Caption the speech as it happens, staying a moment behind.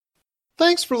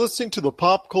Thanks for listening to the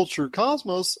Pop Culture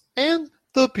Cosmos and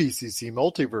the PCC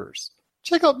Multiverse.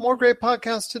 Check out more great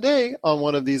podcasts today on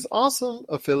one of these awesome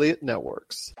affiliate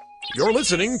networks. You're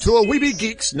listening to a Weeby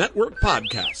Geeks Network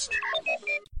podcast.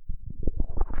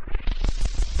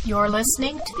 You're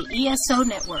listening to the ESO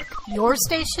Network, your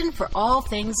station for all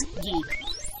things geek.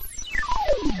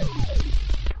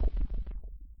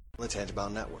 The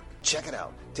Tangibound Network. Check it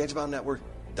out.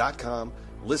 TangiboundNetwork.com.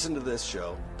 Listen to this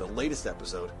show, the latest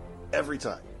episode, every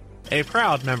time. A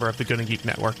proud member of the Gonna Geek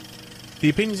Network. The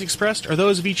opinions expressed are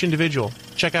those of each individual.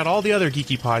 Check out all the other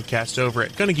geeky podcasts over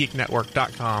at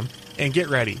GonnaGeekNetwork.com and get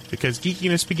ready, because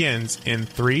geekiness begins in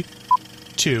 3,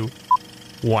 2,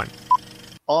 1.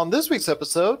 On this week's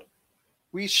episode,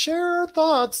 we share our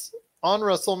thoughts on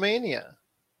WrestleMania,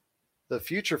 the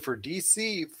future for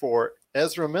DC for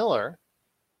Ezra Miller,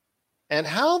 and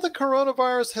how the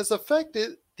coronavirus has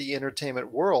affected the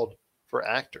entertainment world for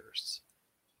actors.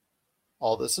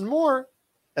 All this and more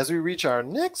as we reach our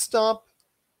next stop,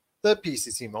 the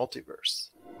PCC Multiverse.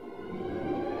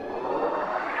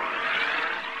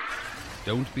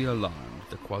 Don't be alarmed.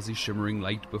 The quasi-shimmering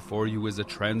light before you is a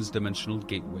trans-dimensional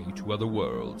gateway to other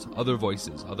worlds, other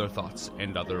voices, other thoughts,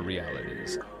 and other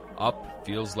realities. Up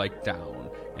feels like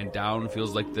down, and down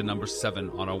feels like the number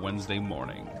 7 on a Wednesday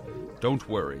morning. Don't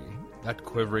worry. That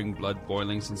quivering,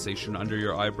 blood-boiling sensation under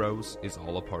your eyebrows is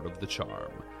all a part of the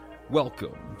charm.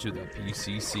 Welcome to the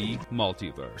PCC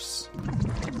Multiverse.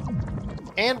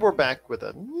 And we're back with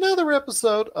another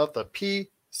episode of the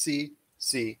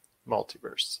PCC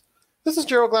Multiverse. This is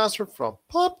Gerald Glasser from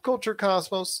Pop Culture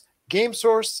Cosmos, Game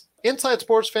Source, Inside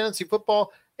Sports Fantasy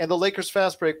Football, and the Lakers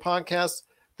Fast Break podcast.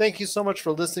 Thank you so much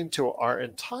for listening to our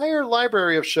entire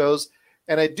library of shows.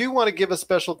 And I do want to give a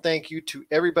special thank you to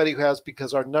everybody who has,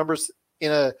 because our numbers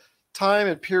in a time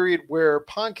and period where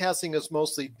podcasting is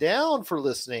mostly down for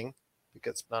listening,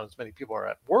 because not as many people are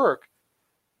at work,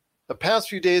 the past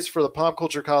few days for the Pop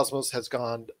Culture Cosmos has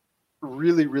gone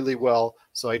really, really well.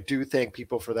 So I do thank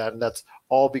people for that. And that's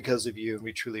all because of you. And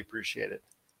we truly appreciate it.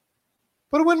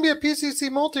 But it wouldn't be a PCC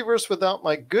Multiverse without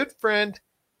my good friend,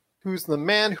 who's the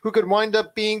man who could wind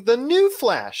up being the new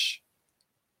Flash.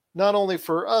 Not only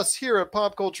for us here at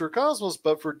Pop Culture Cosmos,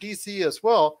 but for DC as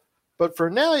well. But for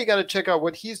now, you got to check out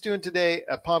what he's doing today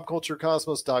at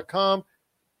popculturecosmos.com,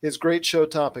 his great show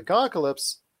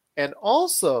Topicocalypse, and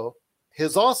also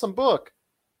his awesome book,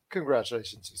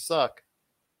 Congratulations, You Suck.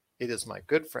 It is my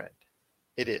good friend.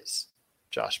 It is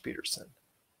Josh Peterson.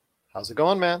 How's it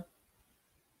going, man?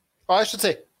 Oh, I should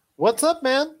say, what's up,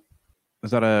 man?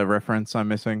 Is that a reference I'm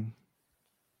missing?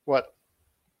 What?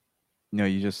 No,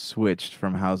 you just switched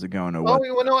from how's it going to Oh, what?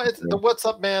 well, no, the what's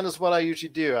up, man is what I usually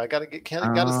do. I gotta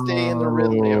stay in the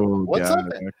rhythm. What's up,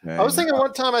 man? Okay. I was thinking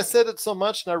one time I said it so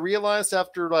much, and I realized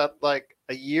after like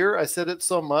a year I said it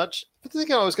so much. I was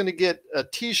thinking I was going to get a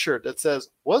T-shirt that says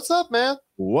 "What's up, man?"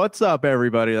 What's up,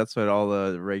 everybody? That's what all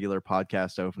the regular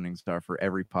podcast openings are for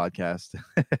every podcast.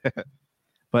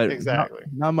 But exactly,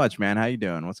 not much, man. How you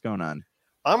doing? What's going on?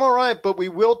 I'm all right, but we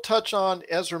will touch on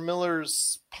Ezra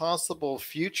Miller's possible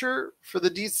future for the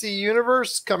DC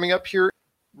universe coming up here.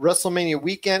 WrestleMania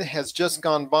weekend has just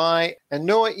gone by, and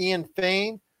Noah Ian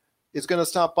Fain is going to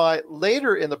stop by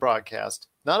later in the broadcast.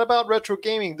 Not about retro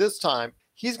gaming this time.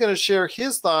 He's going to share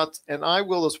his thoughts, and I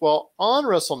will as well, on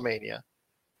WrestleMania.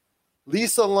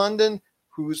 Lisa London,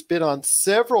 who's been on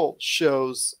several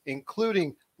shows,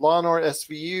 including Law & Order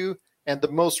SVU, and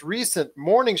the most recent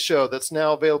morning show that's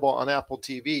now available on Apple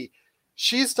TV.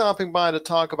 She's stopping by to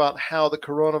talk about how the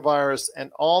coronavirus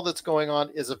and all that's going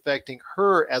on is affecting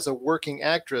her as a working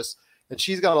actress. And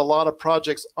she's got a lot of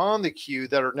projects on the queue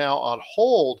that are now on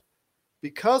hold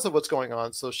because of what's going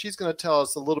on. So she's going to tell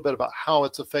us a little bit about how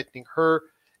it's affecting her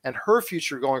and her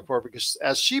future going forward, because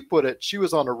as she put it, she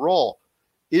was on a roll.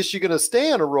 Is she going to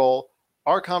stay on a roll?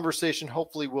 Our conversation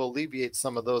hopefully will alleviate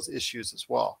some of those issues as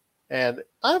well. And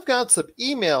I've got some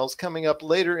emails coming up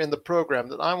later in the program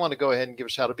that I want to go ahead and give a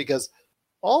shout out, because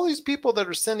all these people that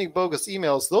are sending bogus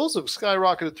emails, those have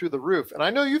skyrocketed through the roof. And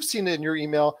I know you've seen it in your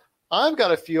email. I've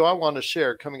got a few I want to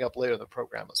share coming up later in the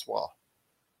program as well.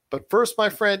 But first, my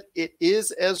friend, it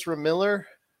is Ezra Miller.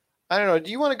 I don't know.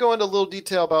 Do you want to go into a little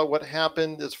detail about what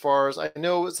happened as far as, I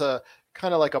know it's a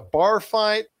kind of like a bar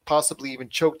fight, possibly even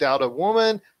choked out a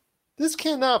woman. This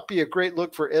cannot be a great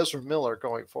look for Ezra Miller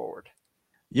going forward.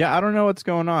 Yeah, I don't know what's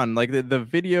going on. Like the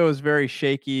video is very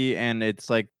shaky, and it's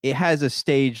like it has a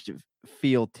staged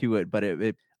feel to it, but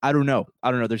it I don't know.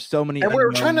 There's so many. And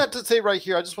we're trying not to say right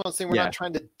here. I just want to say we're not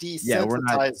trying to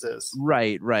desensitize this.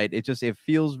 Right. It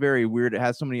feels very weird. It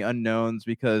has so many unknowns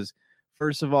because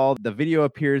First of all, the video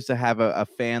appears to have a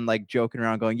fan like joking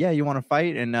around going, yeah, you want to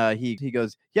fight? And he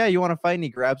goes, yeah, you want to fight? And he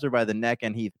grabs her by the neck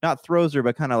and he not throws her,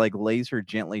 but kind of like lays her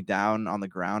gently down on the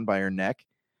ground by her neck.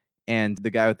 And the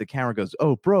guy with the camera goes,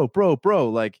 oh, bro.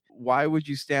 Like, why would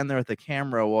you stand there with the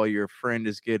camera while your friend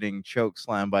is getting choke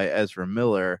slammed by Ezra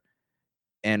Miller?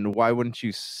 And why wouldn't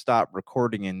you stop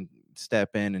recording and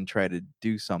step in and try to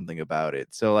do something about it?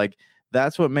 So like,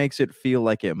 that's what makes it feel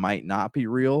like it might not be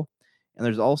real. And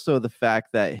there's also the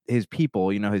fact that his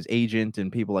people, you know, his agent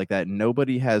and people like that,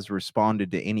 nobody has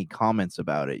responded to any comments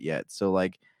about it yet. So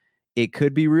like, it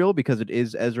could be real because it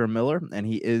is Ezra Miller and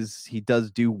he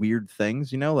does do weird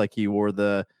things, you know, like he wore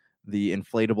the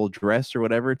inflatable dress or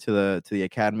whatever to the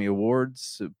Academy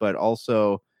Awards, but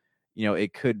also, you know,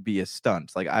 it could be a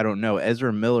stunt. Like, I don't know.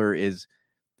 Ezra Miller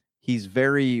he's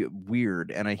very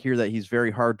weird, and I hear that he's very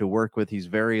hard to work with. He's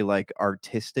very like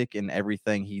artistic in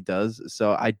everything he does.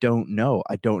 So I don't know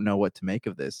what to make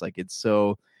of this. Like, it's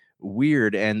so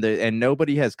weird, and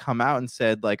nobody has come out and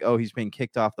said like, oh, he's being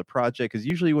kicked off the project, because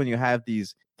usually when you have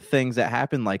these things that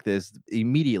happen like this,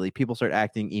 immediately people start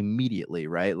acting immediately,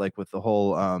 right? Like with the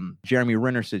whole Jeremy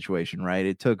Renner situation, right?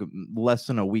 It took less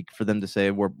than a week for them to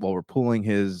say we're pulling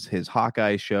his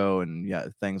Hawkeye show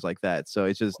and things like that. So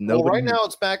it's just nobody. Well, right now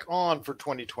it's back on for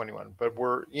 2021, but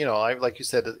we're, you know, like you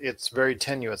said, it's very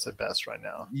tenuous at best right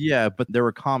now. Yeah, but there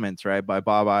were comments, right, by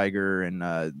Bob Iger and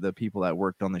the people that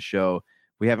worked on the show.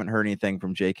 We haven't heard anything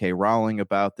from J.K. Rowling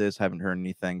about this. Haven't heard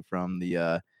anything from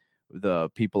the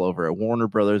people over at Warner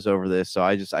Brothers over this. So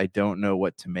I don't know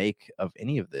what to make of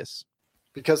any of this.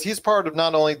 Because he's part of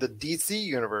not only the DC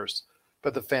universe,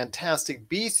 but the Fantastic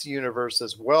Beasts universe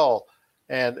as well.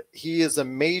 And he is a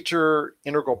major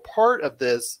integral part of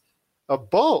this,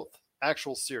 of both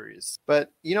actual series.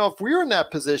 But, you know, if we were in that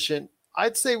position,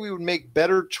 I'd say we would make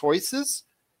better choices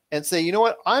and say, you know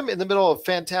what, I'm in the middle of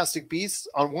Fantastic Beasts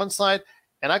on one side,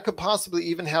 and I could possibly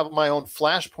even have my own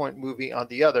Flashpoint movie on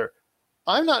the other.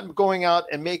 I'm not going out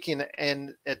and making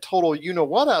a total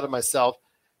you-know-what out of myself,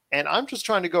 and I'm just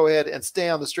trying to go ahead and stay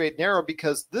on the straight and narrow,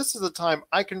 because this is the time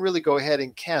I can really go ahead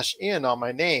and cash in on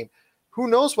my name. Who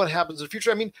knows what happens in the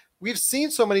future? I mean, we've seen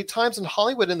so many times in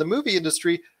Hollywood, in the movie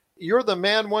industry, you're the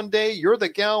man one day, you're the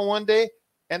gal one day,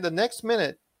 and the next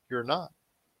minute, you're not.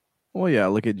 Well, yeah,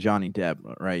 look at Johnny Depp,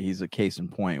 right? He's a case in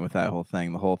point with that whole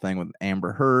thing. The whole thing with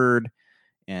Amber Heard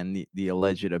and the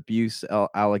alleged abuse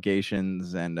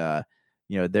allegations, and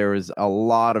you know, there was a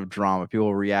lot of drama.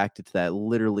 People reacted to that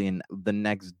literally in the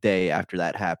next day after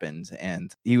that happened.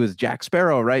 And he was Jack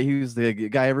Sparrow, right? He was the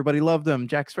guy everybody loved him.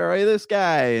 Jack Sparrow, hey, this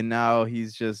guy. And now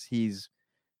he's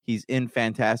in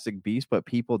Fantastic Beasts, but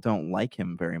people don't like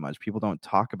him very much. People don't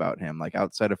talk about him. Like,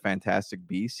 outside of Fantastic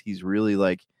Beasts, he's really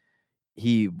like,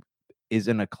 he is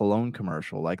in a cologne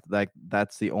commercial. Like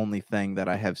that's the only thing that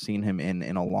I have seen him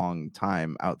in a long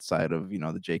time outside of, you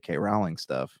know, the J.K. Rowling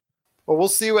stuff. Well, we'll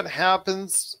see what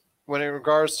happens when in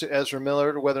regards to Ezra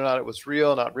Miller, whether or not it was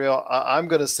real, not real. I'm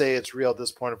going to say it's real at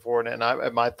this point forward,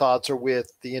 and my thoughts are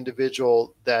with the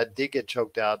individual that did get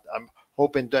choked out. I'm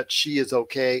hoping that she is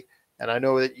okay, and I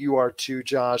know that you are too,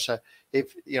 Josh.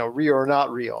 If, you know, real or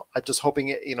not real, I'm just hoping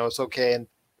it's okay.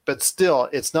 But still,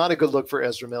 it's not a good look for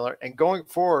Ezra Miller. And going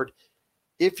forward,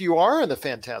 if you are in the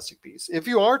Fantastic Beasts, if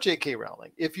you are J.K.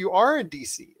 Rowling, if you are in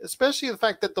DC, especially the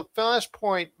fact that the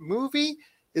Flashpoint movie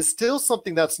is still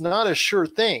something that's not a sure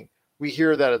thing. We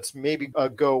hear that it's maybe a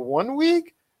go one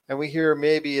week, and we hear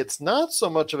maybe it's not so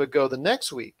much of a go the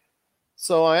next week.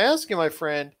 So I ask you, my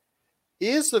friend,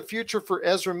 is the future for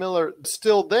Ezra Miller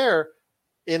still there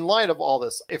in light of all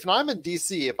this? If I'm in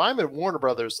DC, if I'm in Warner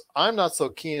Brothers, I'm not so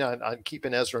keen on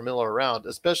keeping Ezra Miller around,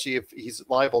 especially if he's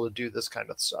liable to do this kind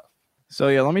of stuff. So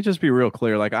yeah, let me just be real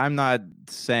clear. Like, I'm not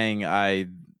saying I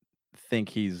think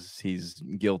he's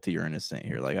guilty or innocent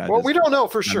here. Like, we don't know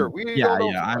for sure.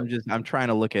 I'm trying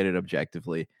to look at it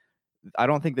objectively. I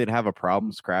don't think they'd have a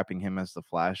problem scrapping him as the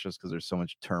Flash just because there's so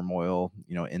much turmoil,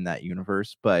 you know, in that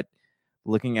universe. But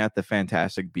looking at the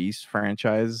Fantastic Beasts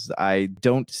franchise, I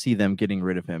don't see them getting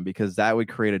rid of him, because that would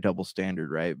create a double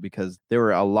standard, right? Because there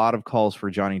were a lot of calls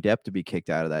for Johnny Depp to be kicked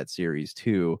out of that series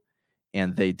too,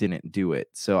 and they didn't do it.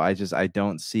 So I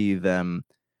don't see them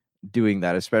doing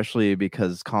that, especially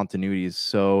because continuity is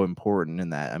so important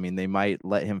in that. I mean, they might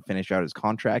let him finish out his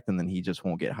contract and then he just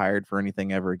won't get hired for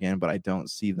anything ever again, but I don't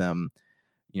see them,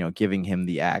 you know, giving him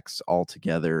the axe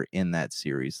altogether in that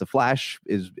series. The Flash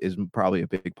is probably a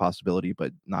big possibility,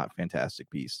 but not Fantastic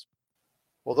Beasts.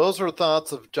 Well, those are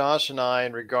thoughts of Josh and I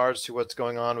in regards to what's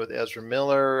going on with Ezra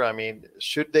Miller. I mean,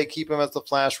 should they keep him as the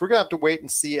Flash? We're going to have to wait and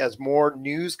see as more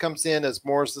news comes in, as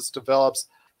more as this develops.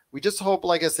 We just hope,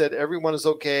 like I said, everyone is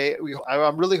okay.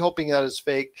 I'm really hoping that it's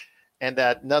fake. and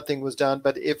that nothing was done.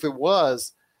 But if it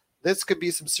was, this could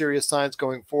be some serious signs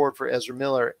going forward for Ezra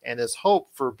Miller and his hope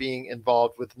for being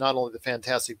involved with not only the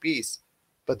Fantastic Beasts,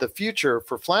 but the future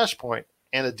for Flashpoint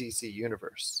and a DC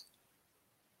universe.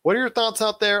 What are your thoughts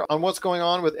out there on what's going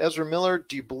on with Ezra Miller?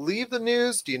 Do you believe the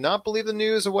news? Do you not believe the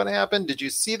news of what happened? Did you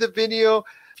see the video?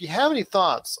 If you have any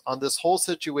thoughts on this whole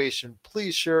situation,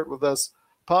 please share it with us.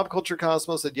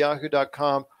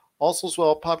 popculturecosmos@yahoo.com. Also as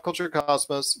well, Pop Culture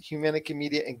Cosmos, Humanica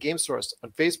Media, and Game Source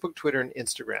on Facebook, Twitter, and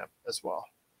Instagram as well.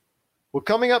 Well,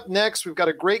 coming up next, we've got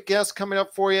a great guest coming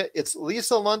up for you. It's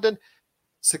Lisa London,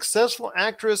 successful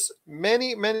actress,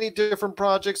 many, many different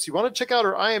projects. You want to check out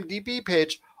her IMDb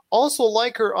page. Also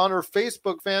like her on her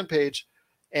Facebook fan page.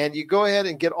 And you go ahead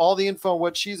and get all the info on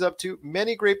what she's up to.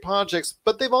 Many great projects,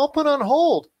 but they've all put on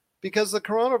hold because of the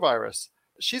coronavirus.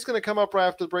 She's going to come up right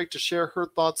after the break to share her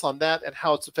thoughts on that and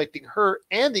how it's affecting her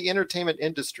and the entertainment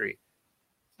industry.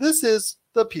 This is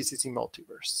the PCC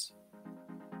Multiverse.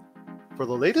 For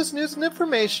the latest news and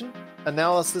information,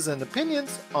 analysis and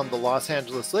opinions on the Los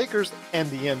Angeles Lakers and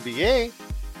the NBA,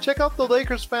 check out the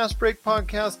Lakers Fast Break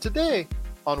podcast today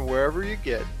on wherever you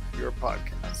get your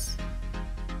podcasts.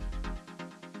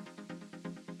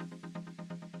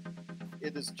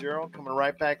 It is Gerald coming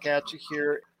right back at you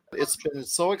here. It's been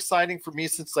so exciting for me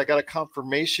since I got a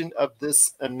confirmation of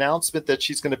this announcement that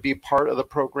she's going to be part of the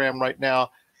program right now.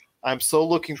 I'm so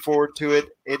looking forward to it.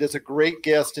 It is a great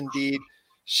guest indeed.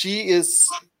 She is,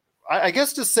 I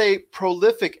guess to say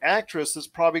prolific actress is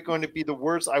probably going to be the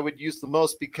words I would use the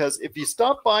most, because if you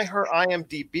stop by her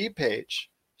IMDb page,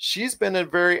 she's been a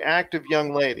very active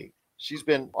young lady. She's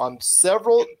been on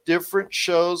several different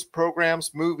shows,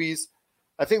 programs, movies.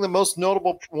 I think the most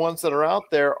notable ones that are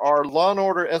out there are Law &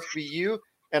 Order SVU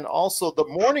and also The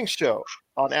Morning Show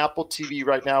on Apple TV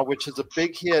right now, which is a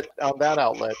big hit on that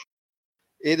outlet.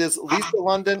 It is Lisa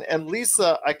London. And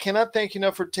Lisa, I cannot thank you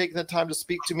enough for taking the time to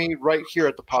speak to me right here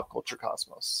at the Pop Culture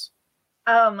Cosmos.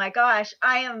 Oh my gosh,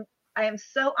 I am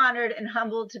so honored and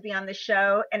humbled to be on the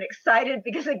show and excited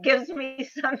because it gives me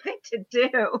something to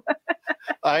do.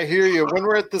 I hear you. When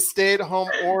we're at the stay-at-home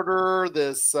order,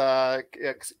 this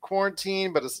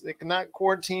quarantine, but it's not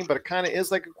quarantine, but it kind of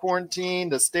is like a quarantine.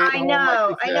 The stay-at-home.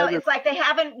 I know. It's like they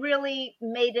haven't really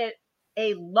made it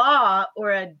a law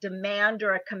or a demand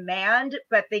or a command,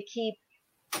 but they keep,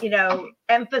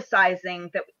 emphasizing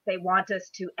that they want us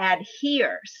to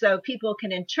adhere so people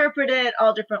can interpret it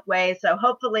all different ways. So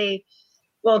hopefully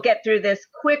we'll get through this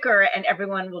quicker and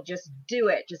everyone will just do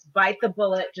it. Just bite the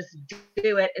bullet, just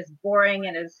do it, as boring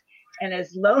and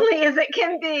as lonely as it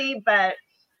can be. But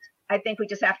I think we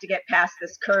just have to get past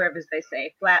this curve, as they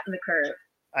say, flatten the curve.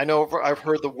 I know I've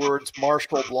heard the words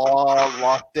martial law,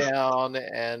 lockdown,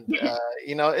 and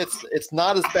it's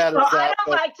not as bad as that. I don't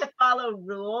like to follow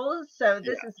rules, so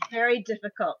this is very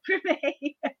difficult for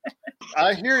me.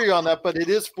 I hear you on that, but it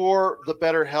is for the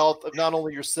better health of not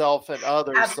only yourself and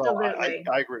others. Absolutely.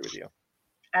 So I agree with you.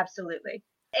 Absolutely.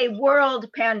 A world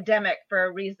pandemic for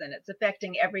a reason. It's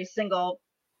affecting every single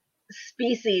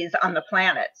species on the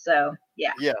planet. So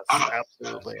yeah. Yes,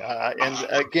 absolutely. And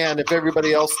again, if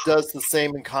everybody else does the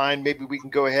same in kind, maybe we can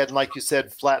go ahead and, like you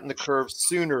said, flatten the curve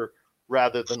sooner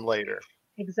rather than later.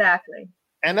 Exactly.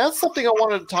 And that's something I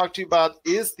wanted to talk to you about,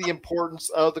 is the importance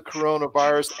of the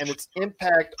coronavirus and its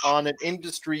impact on an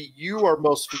industry you are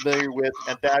most familiar with,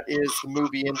 and that is the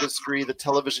movie industry, the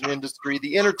television industry,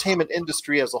 the entertainment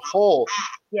industry as a whole.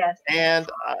 Yes. And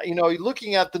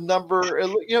looking at the number,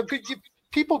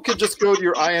 people could just go to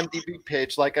your IMDb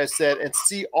page, like I said, and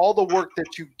see all the work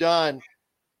that you've done,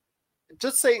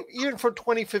 just say even from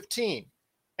 2015,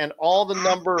 and all the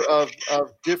number of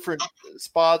different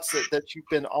spots that you've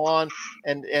been on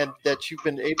and that you've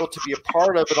been able to be a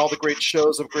part of, and all the great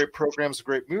shows of great programs,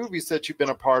 great movies that you've been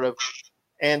a part of,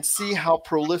 and see how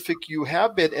prolific you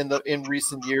have been in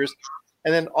recent years.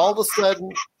 And then all of a sudden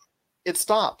it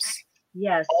stops.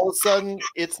 Yes. All of a sudden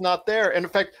it's not there. And in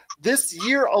fact, this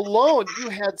year alone, you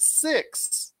had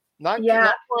 6, not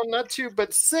 1, not 2,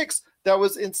 but 6 that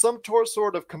was in some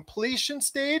sort of completion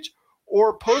stage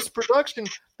or post-production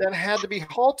that had to be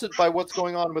halted by what's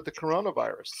going on with the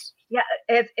coronavirus. Yeah,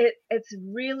 it's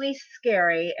really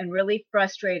scary and really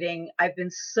frustrating. I've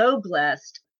been so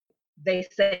blessed. They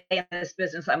say in this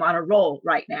business, I'm on a roll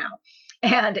right now.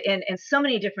 And in so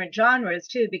many different genres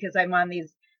too, because I'm on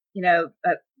these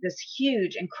this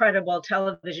huge, incredible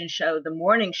television show, The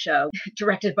Morning Show,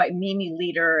 directed by Mimi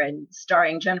Leader and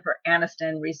starring Jennifer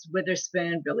Aniston, Reese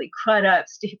Witherspoon, Billy Crudup,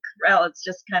 Steve Carell. It's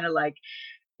just kind of like,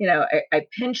 I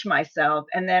pinch myself.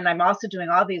 And then I'm also doing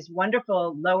all these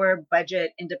wonderful lower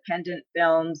budget independent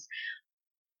films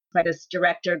by this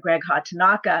director, Greg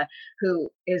Hatanaka, who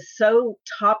is so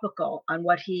topical on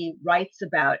what he writes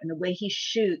about, and the way he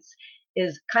shoots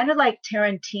is kind of like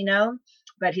Tarantino,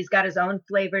 but he's got his own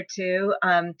flavor too.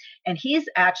 And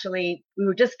we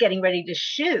were just getting ready to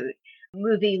shoot a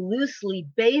movie loosely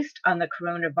based on the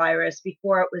coronavirus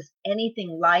before it was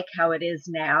anything like how it is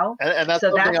now. And that's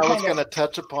something I was going to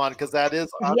touch upon, because that is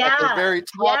at the very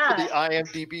top of the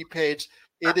IMDb page.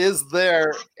 It is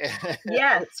there.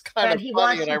 Yes. It's kind of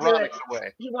funny and ironic in a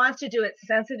way. He wants to do it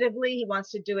sensitively. He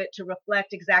wants to do it to reflect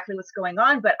exactly what's going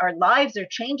on. But our lives are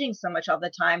changing so much all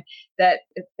the time that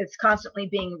it's constantly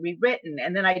being rewritten.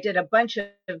 And then I did a bunch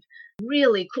of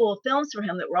really cool films for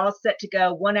him that were all set to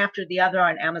go one after the other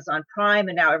on Amazon Prime.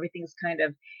 And now everything's kind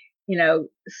of,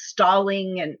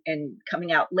 stalling and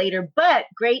coming out later. But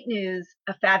great news,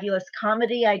 a fabulous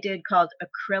comedy I did called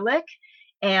Acrylic,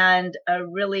 and a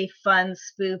really fun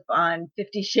spoof on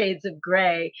 50 Shades of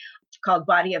Grey called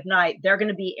Body of Night. They're going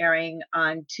to be airing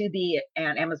on Tubi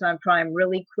and Amazon Prime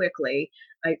really quickly.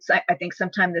 I think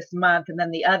sometime this month. And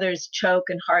then the others, Choke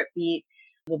and Heartbeat,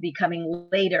 will be coming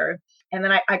later. And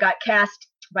then I got cast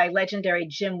by legendary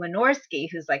Jim Wynorski,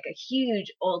 who's like a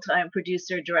huge old-time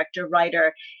producer, director,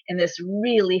 writer, in this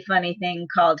really funny thing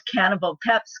called Cannibal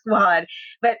Pep Squad.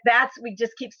 But we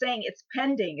just keep saying it's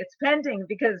pending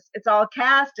because it's all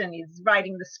cast and he's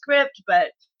writing the script,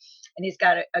 and he's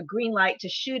got a green light to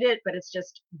shoot it, but it's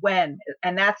just when.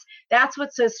 And that's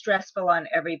what's so stressful on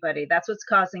everybody. That's what's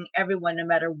causing everyone, no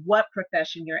matter what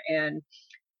profession you're in,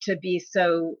 to be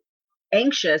so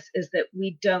anxious, is that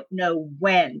we don't know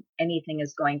when anything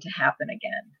is going to happen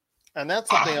again. And that's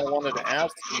something I wanted to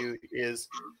ask you is,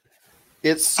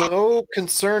 it's so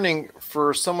concerning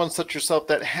for someone such yourself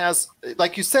that has,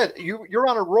 like you said, you're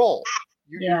on a roll.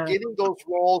 You're getting those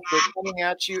roles, they're coming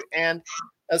at you. And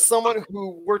as someone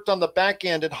who worked on the back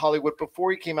end in Hollywood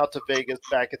before he came out to Vegas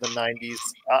back in the 90s,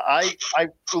 I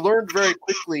learned very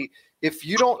quickly, if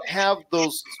you don't have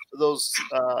those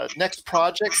next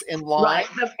projects in line,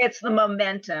 right? It's the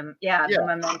momentum. The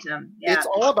momentum. Yeah, it's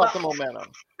all about the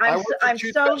momentum. I worked for two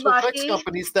special effects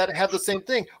companies that had the same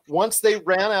thing. Once they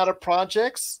ran out of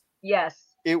projects,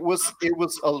 it was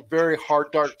a very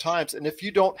hard, dark times. And if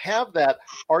you don't have that,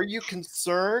 are you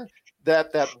concerned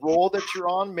that role that you're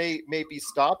on may be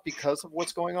stopped because of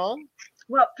what's going on?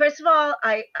 Well, first of all,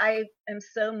 I am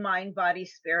so mind, body,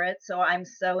 spirit. So I'm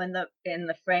so in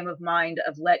the frame of mind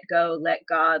of let go, let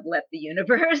God, let the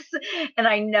universe. And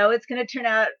I know it's going to turn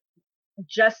out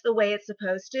just the way it's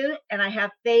supposed to. And I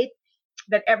have faith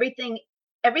that everything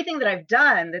that I've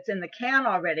done that's in the can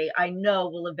already, I know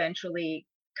will eventually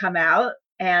come out.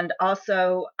 And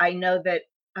also I know that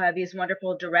these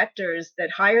wonderful directors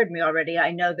that hired me already,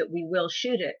 I know that we will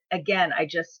shoot it. Again, I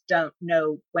just don't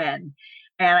know when.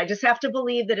 And I just have to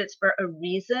believe that it's for a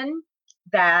reason,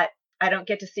 that I don't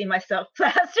get to see myself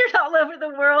plastered all over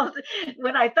the world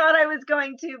when I thought I was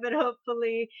going to, but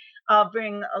hopefully I'll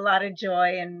bring a lot of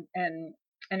joy and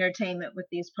entertainment with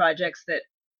these projects that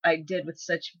I did with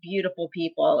such beautiful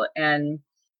people and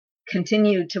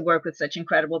continue to work with such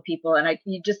incredible people. And I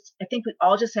think we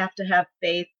all just have to have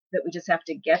faith that we just have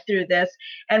to get through this.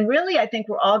 And really, I think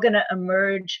we're all going to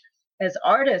emerge as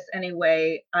artists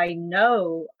anyway, I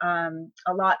know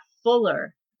a lot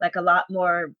fuller, like a lot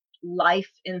more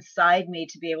life inside me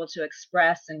to be able to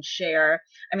express and share.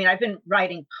 I mean, I've been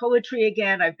writing poetry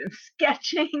again. I've been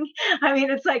sketching. I mean,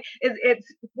 it's like, it's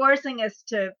forcing us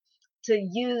to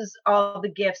use all the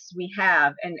gifts we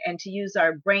have and to use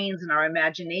our brains and our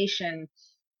imagination.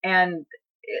 And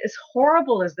as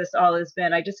horrible as this all has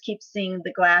been, I just keep seeing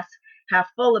the glass half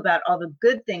full about all the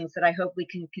good things that I hope we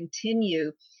can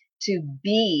continue to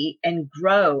be and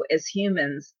grow as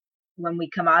humans when we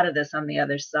come out of this on the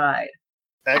other side.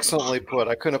 Excellently put.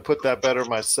 I couldn't have put that better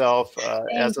myself.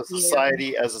 As a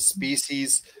society, as a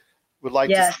species, would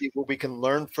like to see what we can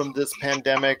learn from this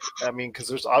pandemic. I mean, because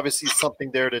there's obviously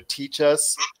something there to teach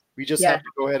us. We just have to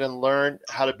go ahead and learn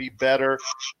how to be better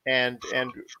and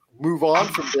move on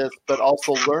from this, but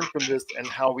also learn from this and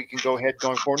how we can go ahead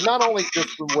going forward. Not only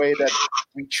just the way that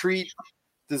we treat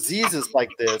diseases like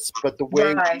this, but the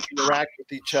way we interact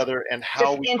with each other and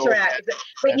how we interact.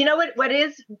 But you know what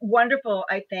is wonderful,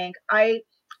 I think,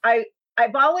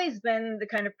 I've always been the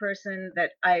kind of person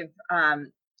that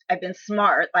I've been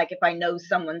smart. Like if I know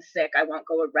someone's sick, I won't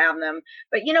go around them.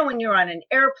 But you know, when you're on an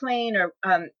airplane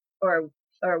or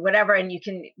whatever, and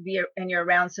you're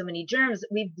around so many germs,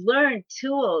 we've learned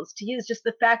tools to use. Just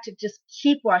the fact to just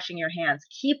keep washing your hands,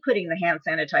 keep putting the hand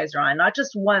sanitizer on, not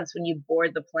just once when you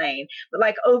board the plane, but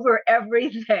like over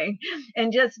everything.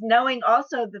 And just knowing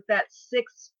also that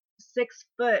 6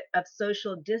 foot of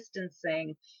social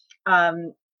distancing,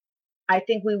 I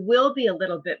think we will be a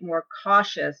little bit more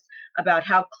cautious about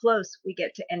how close we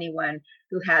get to anyone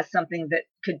who has something that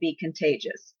could be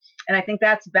contagious. And I think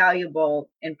that's valuable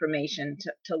information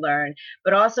to learn.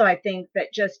 But also, I think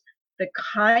that just the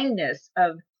kindness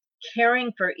of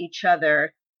caring for each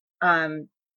other,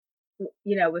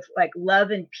 with like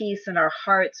love and peace in our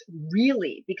hearts,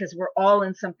 really, because we're all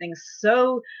in something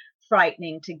so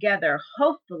frightening together.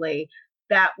 Hopefully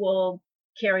that will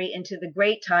carry into the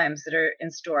great times that are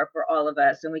in store for all of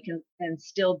us, and we can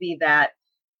still be that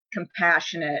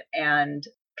compassionate and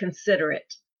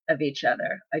considerate of each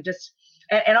other.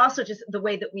 And also just the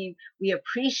way that we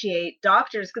appreciate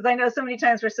doctors, because I know so many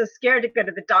times we're so scared to go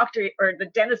to the doctor or the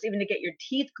dentist, even to get your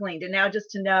teeth cleaned. And now just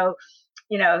to know,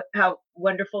 how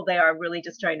wonderful they are, really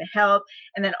just trying to help.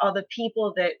 And then all the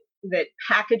people that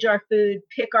package our food,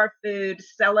 pick our food,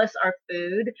 sell us our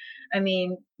food. I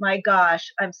mean, my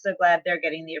gosh, I'm so glad they're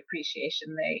getting the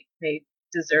appreciation they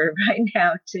deserve right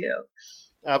now too.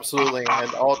 Absolutely.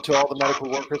 And to all the medical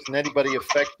workers and anybody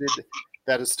affected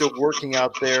that is still working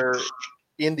out there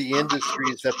in the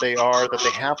industries that they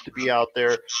have to be out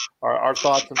there, our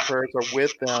thoughts and prayers are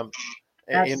with them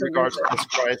in regards to this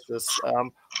crisis.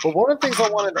 But one of the things I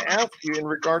wanted to ask you in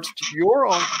regards to your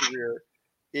own career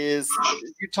is,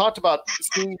 you talked about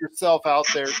seeing yourself out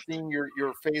there, seeing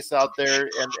your face out there,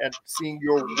 and seeing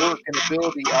your work and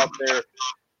ability out there.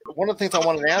 One of the things I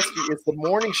wanted to ask you is the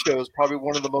morning show is probably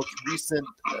one of the most recent,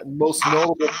 most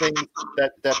notable things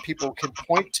that people can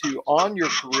point to on your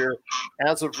career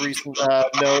as of recent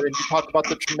note. And you talked about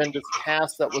the tremendous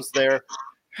cast that was there.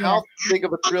 How big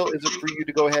of a thrill is it for you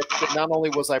to go ahead and say, not only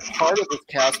was I part of this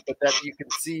cast, but that you can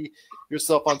see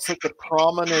yourself on such a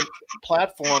prominent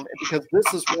platform, because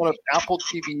this is one of Apple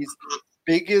TV's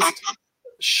biggest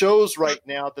shows right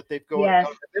now that they've going on.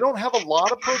 They don't have a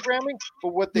lot of programming,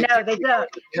 but what they they don't.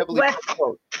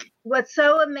 What's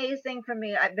so amazing for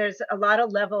me, there's a lot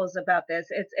of levels about this.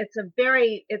 It's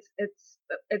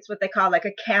what they call like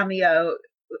a cameo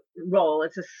role.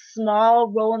 It's a small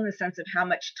role in the sense of how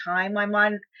much time I'm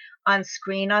on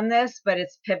screen on this, but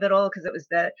it's pivotal because it was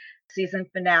the season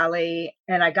finale,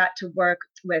 and I got to work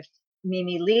with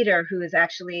Mimi Leder, who is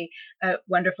actually a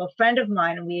wonderful friend of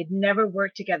mine, and we had never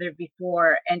worked together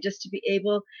before. And just to be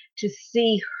able to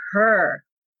see her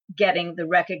getting the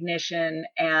recognition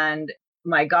and,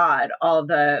 my God, all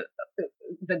the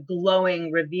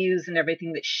glowing reviews and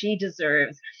everything that she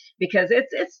deserves, because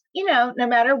it's no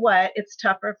matter what, it's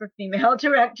tougher for female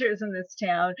directors in this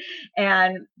town.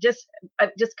 And just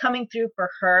coming through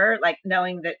for her, like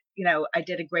knowing that I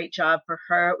did a great job for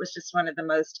her, it was just one of the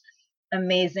most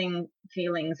amazing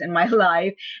feelings in my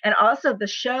life. And also, the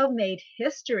show made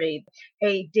history.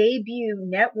 A debut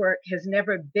network has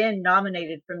never been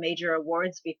nominated for major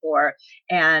awards before,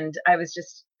 and I was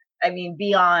just,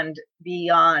 beyond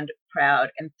proud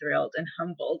and thrilled and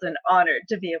humbled and honored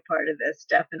to be a part of this,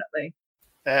 definitely.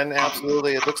 And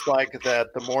absolutely, it looks like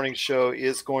that the morning show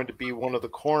is going to be one of the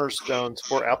cornerstones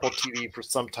for Apple TV for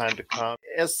some time to come.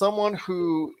 As someone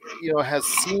who, has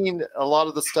seen a lot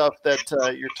of the stuff that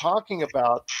you're talking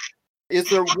about, is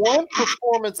there one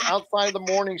performance outside of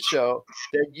the morning show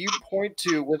that you point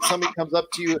to when somebody comes up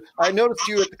to you? I noticed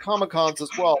you at the Comic-Cons as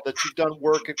well, that you've done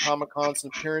work at Comic-Cons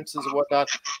and appearances and whatnot.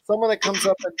 Someone that comes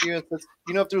up to you and says,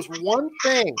 if there's one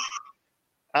thing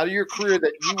out of your career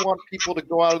that you want people to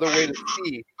go out of their way to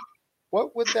see,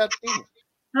 what would that be?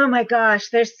 Oh my gosh,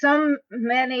 there's so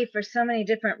many, for so many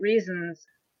different reasons.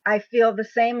 I feel the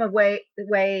same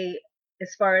way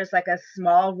as far as like a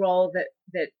small role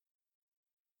that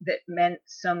meant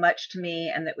so much to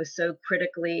me and that was so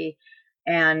critically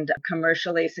and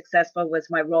commercially successful was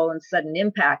my role in Sudden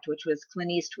Impact, which was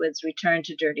Clint Eastwood's return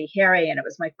to Dirty Harry. And it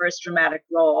was my first dramatic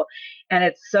role. And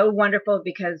it's so wonderful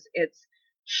because it's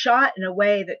shot in a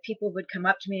way that people would come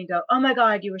up to me and go, oh my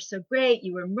God, you were so great.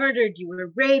 You were murdered. You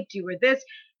were raped. You were this.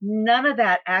 None of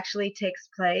that actually takes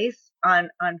place on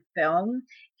film.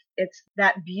 It's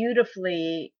that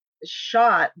beautifully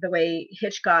shot the way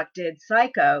Hitchcock did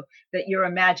Psycho, that your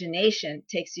imagination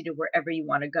takes you to wherever you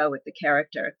want to go with the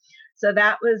character. So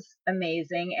that was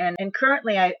amazing. And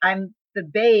currently I'm the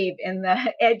babe in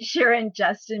the Ed Sheeran,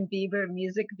 Justin Bieber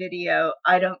music video,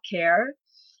 I Don't Care,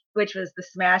 which was the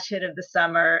smash hit of the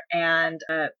summer, and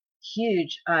a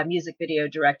huge music video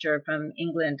director from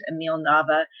England, Emil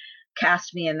Nava,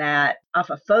 cast me in that off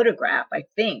a photograph, I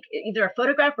think, either a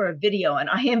photograph or a video on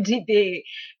IMDb.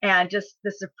 And just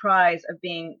the surprise of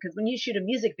being, because when you shoot a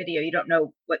music video, you don't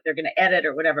know what they're going to edit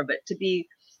or whatever, but to be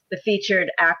the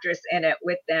featured actress in it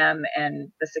with them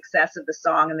and the success of the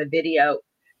song and the video,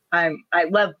 I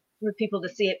love for people to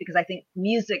see it because I think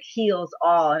music heals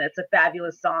all, and it's a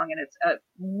fabulous song, and it's a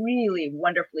really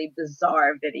wonderfully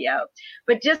bizarre video.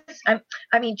 But just,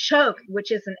 I mean, Choke,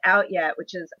 which isn't out yet,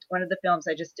 which is one of the films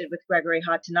I just did with Gregory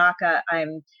Hatanaka.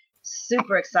 I'm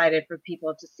super excited for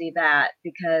people to see that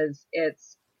because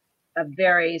it's a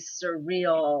very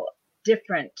surreal,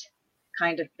 different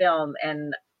kind of film,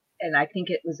 and I think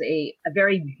it was a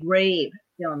very brave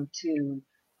film to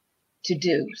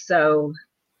do. So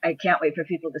I can't wait for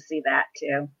people to see that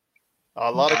too.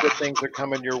 A lot of good things are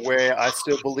coming your way. I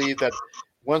still believe that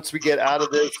once we get out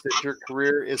of this, that your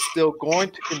career is still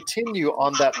going to continue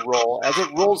on that roll as it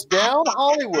rolls down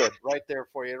Hollywood, right there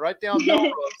for you, right down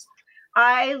Melrose.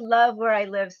 I love where I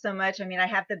live so much. I mean, I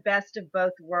have the best of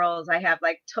both worlds. I have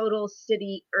like total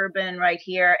city urban right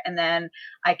here, and then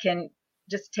I can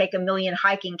just take a million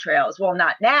hiking trails. Well,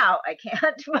 not now, I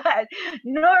can't, but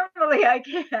normally I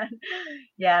can.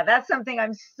 Yeah, that's something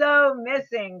I'm so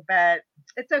missing, but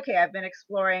it's okay. I've been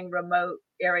exploring remote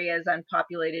areas,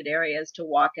 unpopulated areas to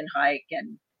walk and hike.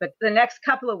 But the next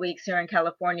couple of weeks here in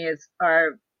California is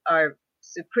our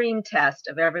supreme test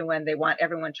of everyone. They want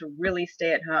everyone to really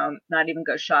stay at home, not even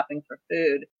go shopping for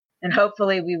food. And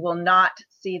hopefully we will not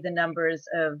see the numbers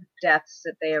of deaths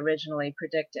that they originally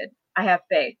predicted. I have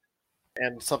faith.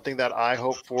 And something that I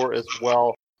hope for as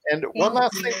well. And one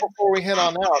last thing before we head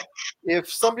on out,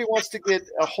 if somebody wants to get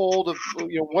a hold of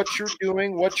what you're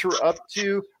doing, what you're up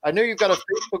to, I know you've got a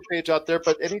Facebook page out there,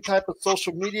 but any type of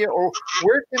social media, or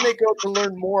where can they go to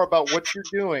learn more about what you're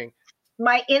doing?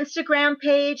 My Instagram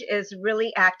page is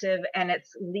really active, and it's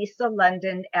Lisa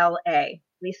London LA.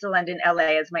 Lisa London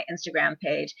LA is my Instagram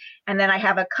page. And then I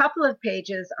have a couple of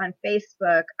pages on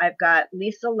Facebook. I've got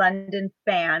Lisa London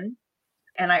Fan.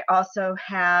 And I also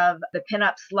have the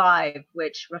Pinups Live,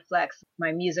 which reflects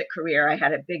my music career. I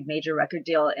had a big major record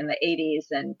deal in the 80s,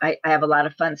 and I have a lot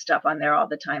of fun stuff on there all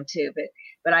the time too.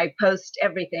 But I post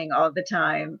everything all the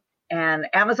time. And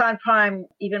Amazon Prime,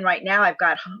 even right now, I've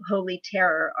got Holy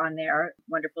Terror on there.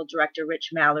 Wonderful director Rich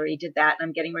Mallory did that, and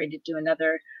I'm getting ready to do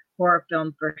another horror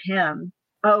film for him.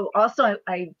 Oh, also,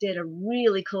 I did a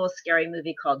really cool, scary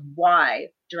movie called Why,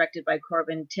 directed by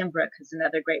Corbin Timbrook, who's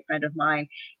another great friend of mine.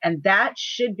 And that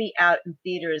should be out in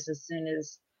theaters as soon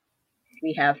as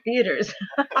we have theaters.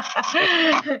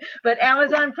 But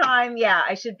Amazon Prime, yeah,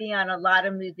 I should be on a lot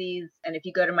of movies. And if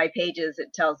you go to my pages,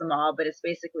 it tells them all. But it's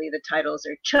basically the titles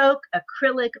are Choke,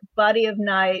 Acrylic, Body of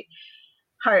Night,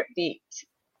 Heartbeat.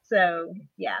 So,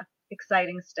 yeah,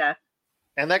 exciting stuff.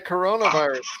 And that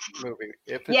coronavirus movie.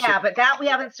 But that we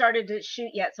haven't started to shoot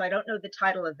yet, so I don't know the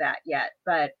title of that yet.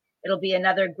 But it'll be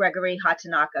another Gregory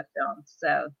Hatanaka film.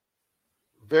 So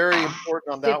very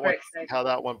important on that one, excited. How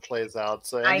that one plays out.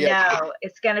 So I know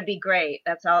it's going to be great.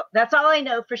 That's all I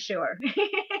know for sure.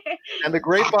 And the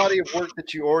great body of work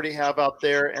that you already have out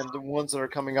there, and the ones that are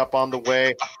coming up on the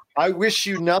way. I wish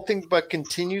you nothing but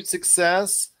continued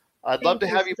success. I'd love to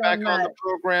have you back on the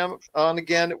program on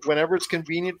again whenever it's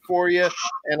convenient for you.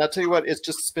 And I'll tell you what, it's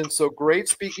just been so great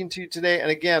speaking to you today.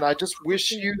 And again, I just wish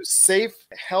you safe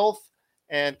health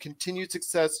and continued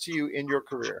success to you in your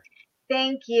career.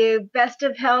 Thank you. Best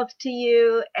of health to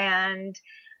you. And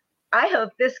I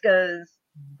hope this goes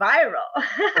viral.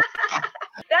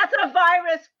 That's a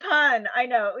virus pun. I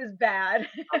know it was bad.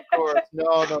 Of course.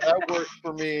 No, that works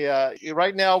for me.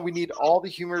 Right now, we need all the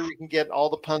humor we can get, all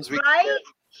the puns we can get.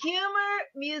 Humor,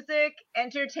 music,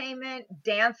 entertainment,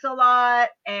 dance a lot,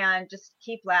 and just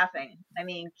keep laughing. I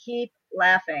mean, keep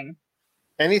laughing.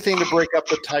 Anything to break up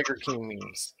the Tiger King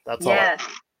memes. That's all.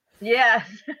 Yes.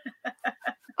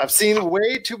 I've seen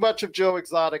way too much of Joe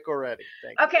Exotic already.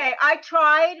 Okay, I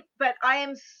tried, but I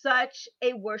am such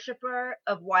a worshiper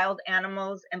of wild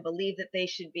animals and believe that they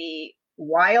should be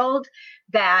wild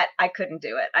that I couldn't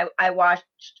do it. I watched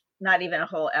not even a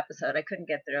whole episode. I couldn't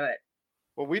get through it.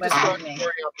 Well, we described Corey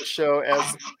on the show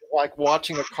as like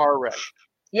watching a car wreck.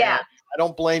 Yeah. And I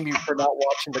don't blame you for not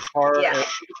watching the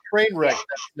train wreck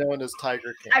that's known as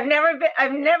Tiger King. I've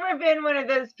never been one of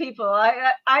those people.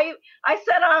 I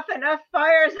set off enough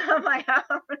fires on my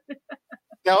own.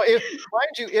 Now,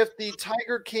 if the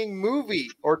Tiger King movie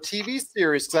or TV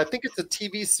series, because I think it's a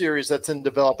TV series that's in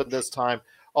development this time,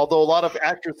 although a lot of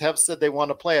actors have said they want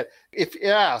to play it. If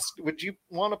asked, would you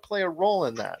want to play a role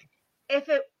in that?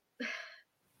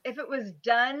 If it was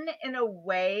done in a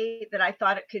way that I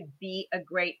thought it could be a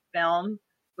great film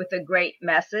with a great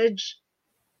message,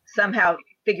 somehow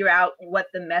figure out what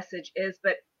the message is.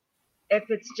 But if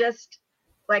it's just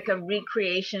like a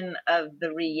recreation of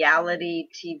the reality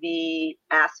TV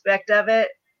aspect of it,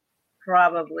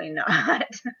 probably not.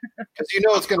 Because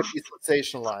it's going to be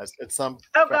sensationalized at some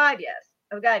God, yes.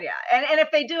 Oh God, yeah. And if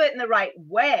they do it in the right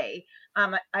way,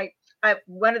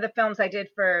 One of the films I did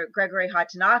for Gregory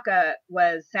Hatanaka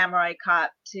was Samurai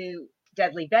Cop 2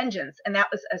 Deadly Vengeance, and that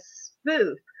was a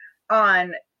spoof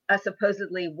on a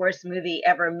supposedly worst movie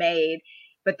ever made.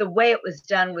 But the way it was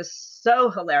done was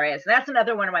so hilarious. And that's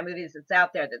another one of my movies that's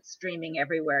out there that's streaming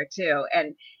everywhere too.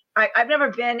 And I've never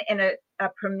been in a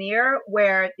premiere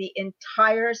where the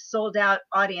entire sold out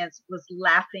audience was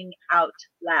laughing out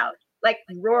loud, like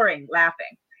roaring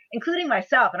laughing, including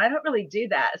myself. And I don't really do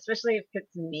that, especially if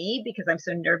it's me, because I'm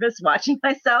so nervous watching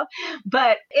myself.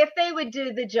 But if they would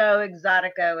do the Joe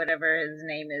Exotica, whatever his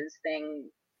name is, thing,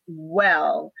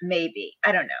 well, maybe.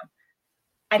 I don't know.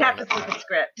 I'd have to see the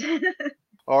script.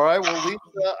 All right. Well,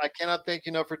 Lisa, I cannot thank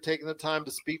you enough for taking the time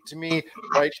to speak to me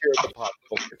right here at the Pop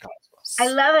Culture Cosmos. I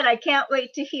love it. I can't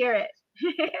wait to hear it.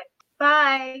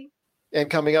 Bye. And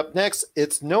coming up next,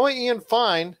 it's Noah Ian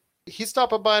Fine. He's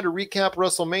stopping by to recap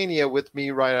WrestleMania with me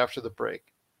right after the break.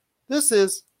 This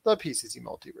is the PCC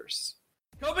Multiverse.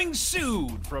 Coming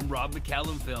soon from Rob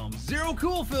McCallum Films, Zero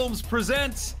Cool Films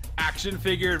presents Action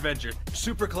Figure Adventure.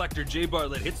 Super collector Jay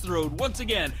Bartlett hits the road once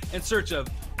again in search of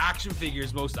action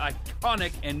figures' most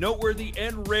iconic and noteworthy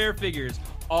and rare figures,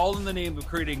 all in the name of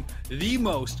creating the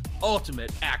most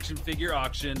ultimate action figure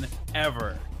auction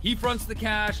ever. He fronts the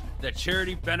cash, the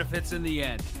charity benefits in the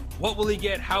end. What will he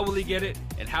get, how will he get it,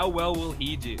 and how well will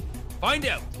he do? Find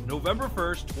out November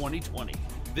 1st, 2020.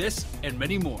 This and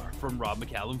many more from Rob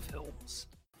McCallum Films.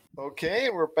 Okay,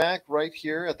 we're back right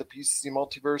here at the PCC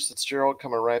Multiverse. It's Gerald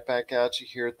coming right back at you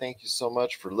here. Thank you so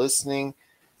much for listening.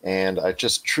 And I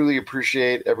just truly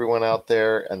appreciate everyone out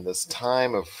there and this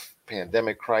time of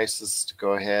pandemic crisis to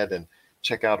go ahead and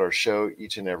check out our show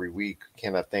each and every week.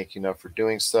 Cannot thank you enough for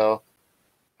doing so.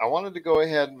 I wanted to go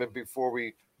ahead and before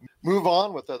we move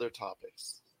on with other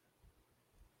topics,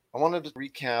 I wanted to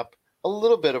recap a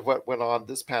little bit of what went on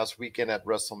this past weekend at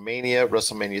WrestleMania.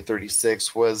 WrestleMania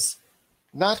 36 was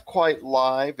not quite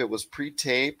live. It was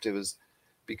pre-taped. It was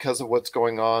because of what's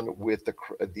going on with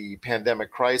the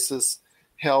pandemic crisis,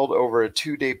 held over a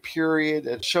 2-day period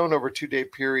and shown over a 2-day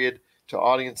period to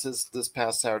audiences this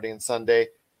past Saturday and Sunday.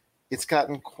 It's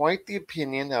gotten quite the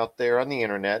opinion out there on the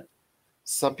internet.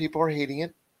 Some people are hating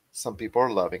it. Some people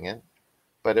are loving it.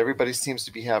 But everybody seems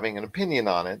to be having an opinion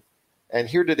on it. And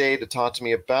here today to talk to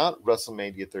me about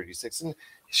WrestleMania 36 and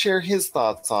share his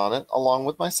thoughts on it, along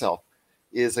with myself,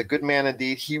 is a good man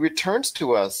indeed. He returns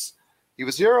to us. He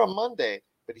was here on Monday,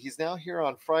 but he's now here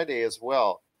on Friday as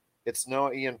well. It's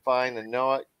Noah Ian Fine. And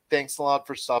Noah, thanks a lot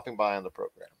for stopping by on the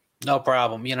program. No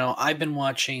problem. You know, I've been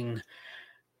watching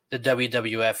the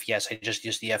WWF. Yes, I just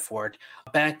used the F word.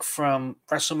 Back from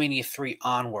WrestleMania 3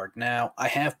 onward. Now, I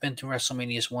have been to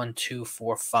WrestleManias 1, 2,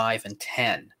 4, 5, and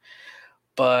 10.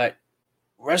 But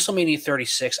WrestleMania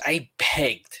 36, I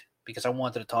begged because I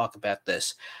wanted to talk about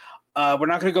this. We're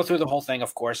not going to go through the whole thing,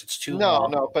 of course. It's too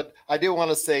long. No, but I do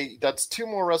want to say that's 2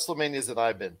 more WrestleManias than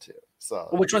I've been to. So,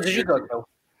 which one did you go to?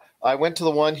 I went to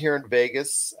the one here in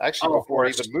Vegas, actually before I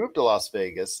even moved to Las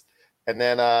Vegas, and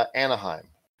then Anaheim.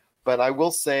 But I will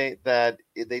say that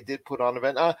they did put on an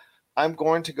event. I'm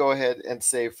going to go ahead and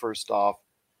say, first off,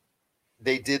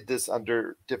 they did this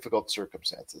under difficult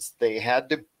circumstances. They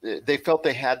felt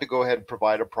they had to go ahead and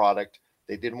provide a product.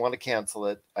 They didn't want to cancel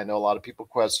it. I know a lot of people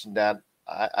questioned that.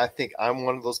 I think I'm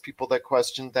one of those people that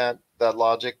questioned that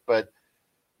logic, but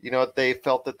you know, they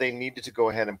felt that they needed to go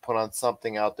ahead and put on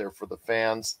something out there for the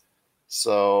fans.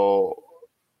 So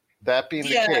that being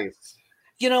the case.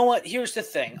 You know what? Here's the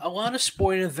thing. A lot of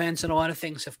sporting events and a lot of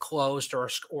things have closed or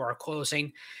are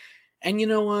closing. And you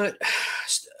know what?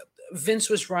 Vince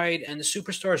was right, and the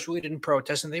superstars really didn't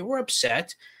protest, and they were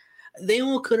upset. They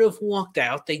all could have walked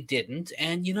out. They didn't.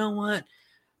 And you know what?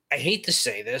 I hate to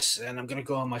say this, and I'm going to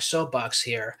go on my soapbox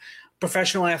here.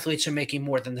 Professional athletes are making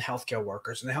more than the healthcare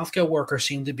workers, and the healthcare workers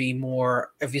seem to be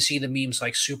more, if you see the memes,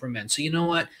 like Supermen. So you know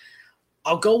what?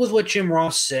 I'll go with what Jim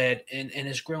Ross said in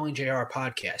his Grilling JR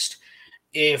podcast.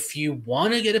 If you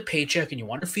want to get a paycheck and you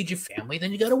want to feed your family,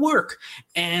 then you got to work.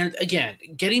 And again,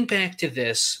 getting back to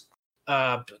this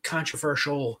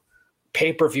controversial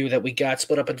pay-per-view that we got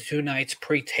split up into 2 nights,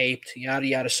 pre-taped, yada,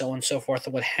 yada, so on and so forth,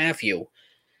 and what have you.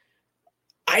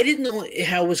 I didn't know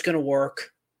how it was going to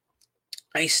work.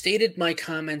 I stated my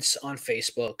comments on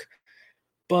Facebook,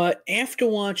 but after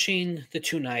watching the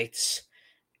 2 nights,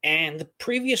 and the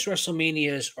previous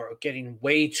WrestleManias are getting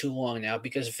way too long now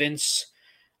because Vince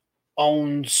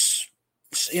owns,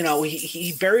 you know,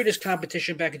 he buried his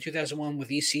competition back in 2001 with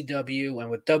ECW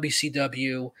and with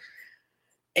WCW.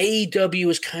 AEW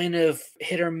is kind of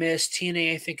hit or miss.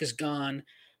 TNA, I think, is gone.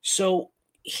 So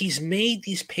he's made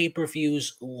these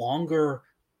pay-per-views longer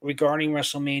regarding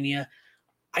WrestleMania.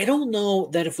 I don't know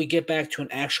that if we get back to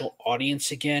an actual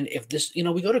audience again, if this,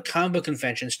 we go to comic book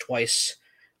conventions twice,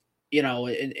 in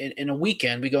a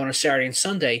weekend, we go on a Saturday and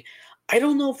Sunday. I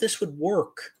don't know if this would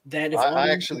work. That if I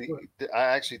actually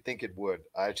think it would.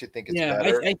 I actually think it's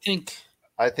better.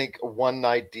 I think a one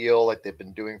night deal like they've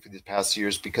been doing for these past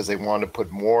years because they want to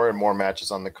put more and more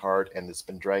matches on the card, and it's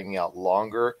been dragging out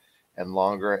longer and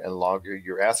longer and longer.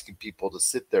 You're asking people to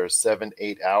sit there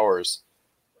 7-8 hours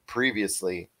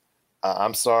previously.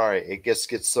 I'm sorry, it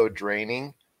gets so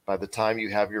draining. By the time you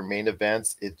have your main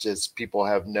events, it just people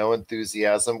have no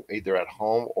enthusiasm either at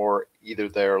home or either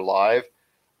they're live.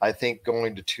 I think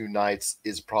going to 2 nights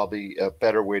is probably a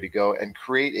better way to go and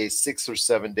create a 6 or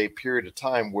 7 day period of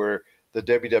time where the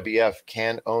WWF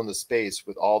can own the space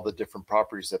with all the different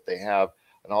properties that they have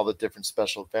and all the different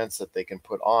special events that they can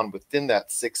put on within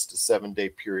that 6 to 7 day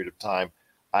period of time.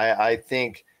 I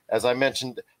think, as I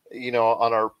mentioned,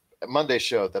 on our Monday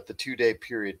show, that the 2 day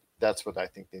period, that's what I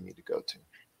think they need to go to.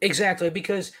 Exactly,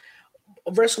 because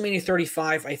WrestleMania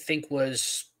 35, I think,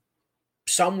 was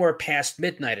somewhere past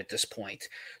midnight at this point.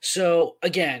 So,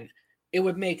 again, it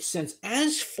would make sense.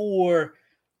 As for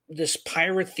this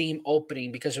pirate theme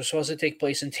opening, because it was supposed to take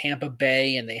place in Tampa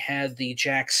Bay, and they had the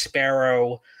Jack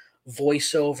Sparrow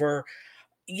voiceover,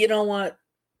 you know what?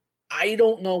 I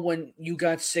don't know when you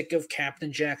got sick of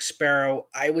Captain Jack Sparrow.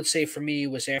 I would say for me,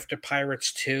 it was after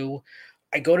Pirates 2.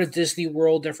 I go to Disney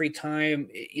World every time,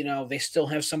 they still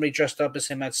have somebody dressed up as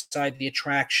him outside the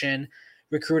attraction,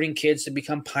 recruiting kids to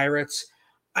become pirates.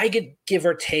 I could give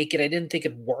or take it. I didn't think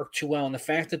it worked too well. And the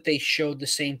fact that they showed the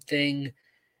same thing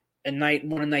in night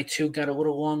 1 and night 2 got a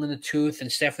little long in the tooth,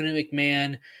 and Stephanie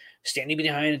McMahon standing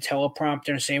behind a teleprompter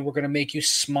and saying, we're going to make you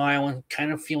smile, and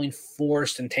kind of feeling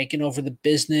forced and taking over the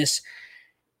business.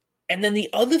 And then the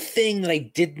other thing that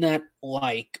I did not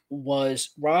like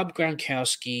was Rob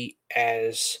Gronkowski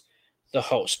as the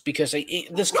host, because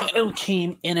this kind of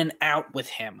came in and out with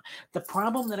him. The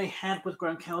problem that I had with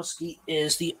Gronkowski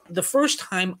is the first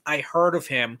time I heard of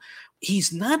him,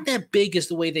 he's not that big as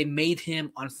the way they made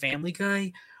him on Family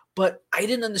Guy, but I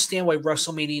didn't understand why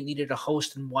WrestleMania needed a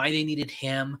host and why they needed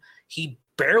him. He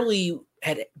barely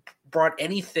had brought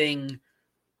anything.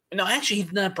 No, actually, he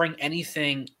did not bring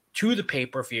anything to the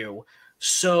pay-per-view.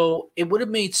 So it would have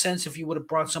made sense if you would have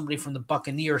brought somebody from the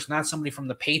Buccaneers, not somebody from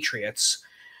the Patriots.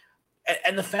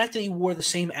 And the fact that he wore the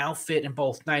same outfit in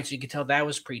both nights, you could tell that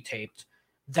was pre-taped.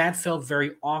 That felt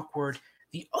very awkward.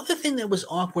 The other thing that was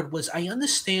awkward was I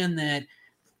understand that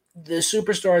the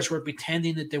superstars were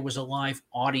pretending that there was a live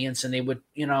audience, and they would,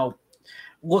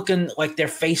 looking like they're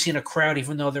facing a crowd,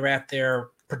 even though they're at their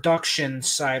production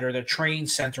site or their training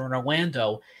center in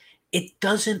Orlando. It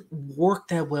doesn't work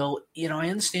that well. I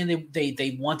understand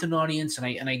they want an audience,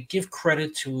 and I give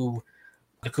credit to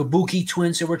the Kabuki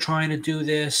twins that were trying to do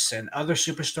this and other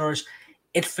superstars.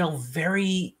 It felt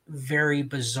very, very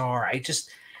bizarre. I just,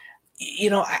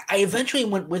 I eventually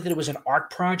went with it. It was an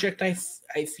art project. I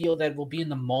feel that will be in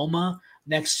the MoMA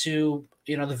next to,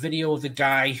 the video of the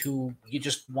guy who you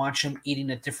just watch him eating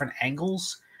at different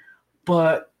angles.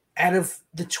 But out of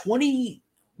the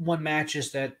 21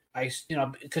 matches that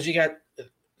because you got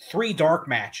 3 dark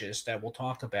matches that we'll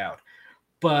talk about,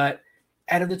 but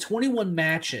out of the 21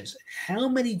 matches, how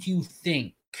many do you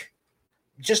think,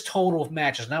 just total of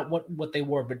matches, not what they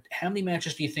were, but how many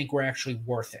matches do you think were actually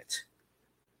worth it?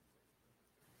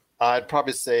 I'd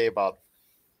probably say about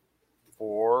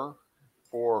 4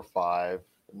 or 5,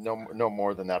 no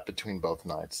more than that between both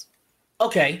nights.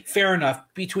 Okay, fair enough.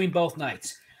 Between both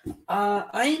nights.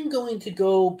 I am going to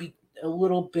go a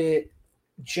little bit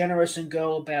generous and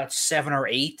go about 7 or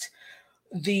 8.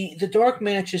 The dark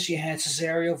matches, you had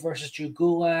Cesaro versus Drew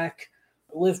Gulak,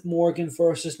 Liv Morgan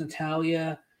versus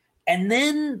Natalya, and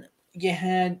then you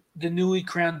had the newly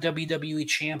crowned WWE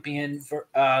champion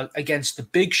against the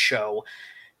Big Show,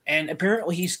 and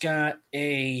apparently he's got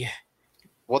a...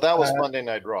 Well, that was Monday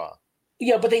Night Raw.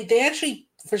 Yeah, but they actually,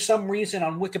 for some reason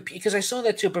on Wikipedia, because I saw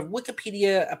that too, but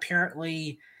Wikipedia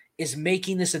apparently is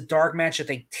making this a dark match that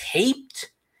they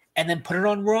taped and then put it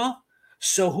on Raw.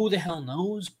 So who the hell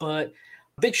knows? But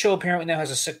Big Show apparently now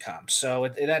has a sitcom, so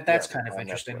that's kind of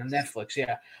interesting on Netflix.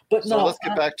 Yeah, but so no. Let's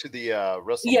get back to the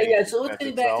WrestleMania. Yeah. So let's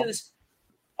get back to this.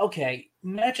 Okay,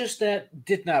 matches that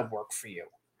did not work for you.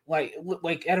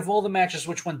 Like out of all the matches,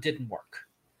 which one didn't work?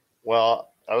 Well,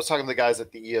 I was talking to the guys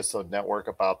at the ESO Network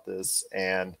about this,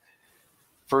 and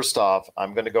first off,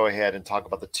 I'm going to go ahead and talk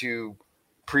about the 2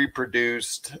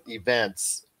 pre-produced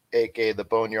events, aka the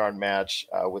Boneyard match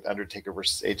with Undertaker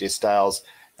versus AJ Styles,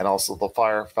 and also the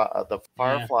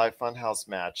Firefly Funhouse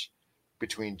match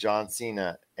between John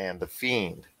Cena and The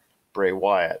Fiend, Bray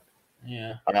Wyatt.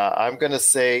 Yeah. I'm going to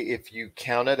say if you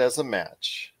count it as a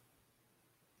match,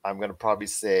 I'm going to probably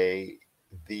say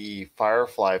the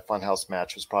Firefly Funhouse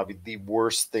match was probably the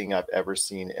worst thing I've ever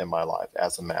seen in my life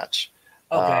as a match.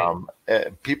 Okay.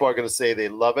 People are going to say they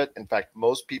love it. In fact,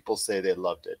 most people say they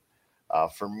loved it.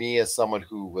 For me, as someone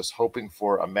who was hoping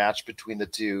for a match between the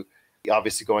two,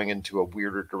 obviously going into a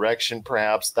weirder direction,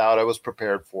 perhaps that I was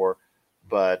prepared for,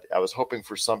 but I was hoping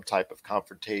for some type of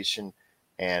confrontation,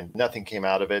 and nothing came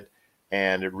out of it.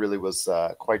 And it really was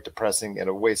quite depressing and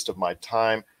a waste of my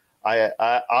time. I,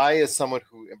 as someone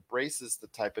who embraces the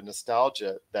type of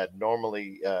nostalgia that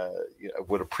normally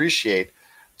would appreciate,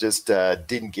 just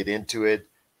didn't get into it.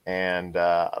 And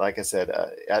like I said,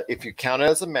 if you count it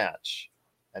as a match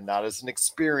and not as an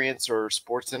experience or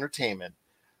sports entertainment,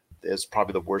 it's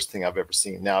probably the worst thing I've ever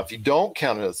seen. Now, if you don't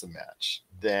count it as a match,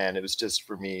 then it was just,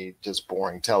 for me, just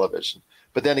boring television.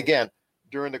 But then again,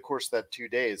 during the course of that 2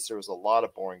 days, there was a lot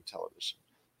of boring television.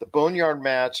 The Boneyard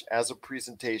match as a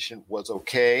presentation was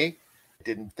okay. I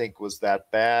didn't think was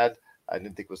that bad. I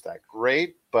didn't think was that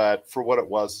great, but for what it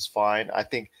was, it's fine. I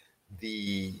think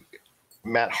the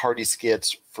Matt Hardy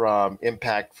skits from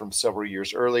Impact from several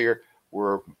years earlier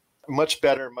were much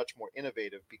better and much more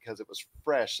innovative because it was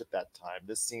fresh at that time.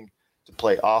 This seemed to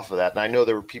play off of that. And I know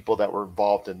there were people that were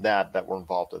involved in that were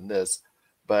involved in this,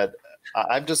 but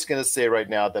I'm just going to say right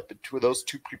now that between those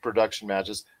two pre-production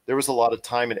matches, there was a lot of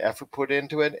time and effort put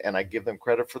into it, and I give them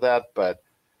credit for that. But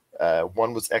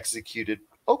one was executed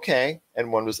okay,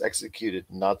 and one was executed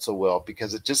not so well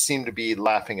because it just seemed to be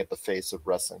laughing at the face of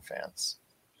wrestling fans.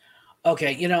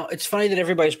 Okay, it's funny that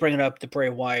everybody's bringing up the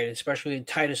Bray Wyatt, especially when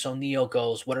Titus O'Neil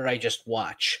goes, "What did I just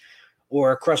watch?"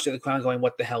 Or Krusty the Clown going,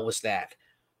 "What the hell was that?"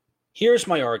 Here's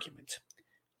my argument.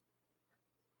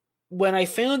 When I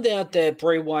found out that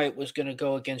Bray Wyatt was going to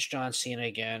go against John Cena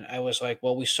again, I was like,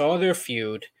 well, we saw their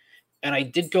feud, and I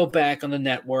did go back on the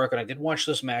network, and I did watch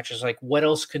those matches. Like, what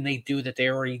else can they do that they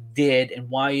already did, and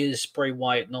why is Bray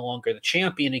Wyatt no longer the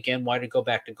champion again? Why did it go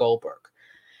back to Goldberg?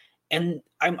 And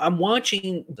I'm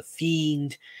watching The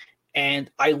Fiend, and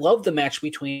I love the match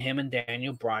between him and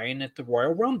Daniel Bryan at the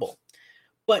Royal Rumble.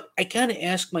 But I kind of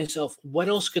ask myself, what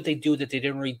else could they do that they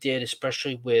didn't already did,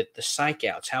 especially with the psych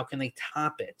outs? How can they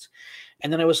top it?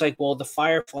 And then I was like, well, the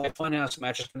Firefly Funhouse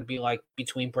match is going to be like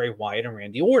between Bray Wyatt and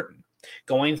Randy Orton,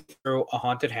 going through a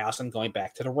haunted house and going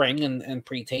back to the ring and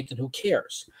pre-taped, and who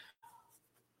cares?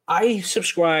 I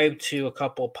subscribe to a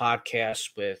couple of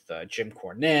podcasts with Jim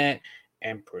Cornette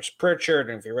and Bruce Pritchard,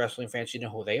 and if you're wrestling fans, you know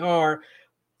who they are.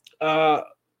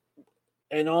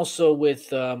 And also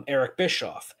with Eric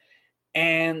Bischoff.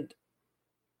 And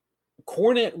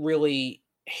Cornette really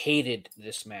hated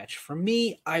this match. For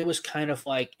me, I was kind of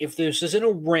like, if this is in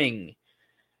a ring,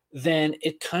 then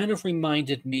it kind of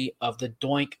reminded me of the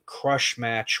Doink Crush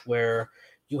match where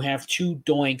you have two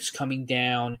Doinks coming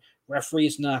down,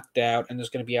 referee's knocked out, and there's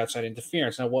going to be outside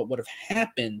interference. Now, what would have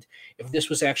happened if this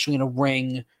was actually in a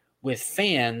ring with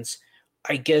fans?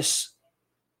 I guess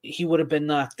he would have been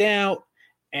knocked out,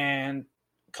 and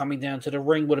coming down to the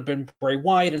ring would have been Bray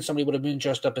Wyatt, and somebody would have been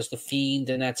dressed up as the Fiend,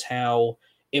 and that's how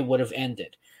it would have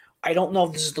ended. I don't know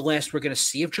if this is the last we're going to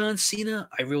see of John Cena.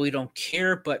 I really don't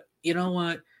care, but you know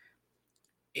what?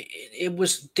 It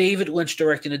was David Lynch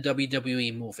directing a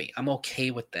WWE movie. I'm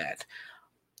okay with that.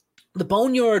 The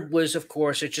Boneyard was, of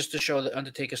course, it's just to show that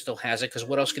Undertaker still has it, because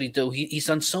what else could he do? He's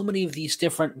done so many of these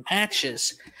different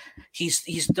matches.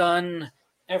 He's done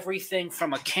everything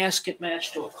from a casket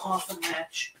match to a coffin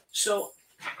match. So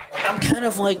I'm kind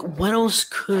of like, what else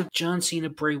could John Cena,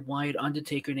 Bray Wyatt,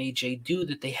 Undertaker, and AJ do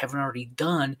that they haven't already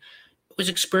done? It was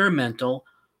experimental.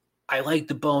 I liked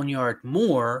the Boneyard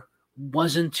more.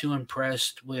 Wasn't too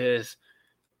impressed with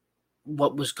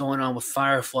what was going on with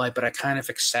Firefly, but I kind of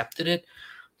accepted it.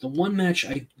 The one match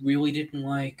I really didn't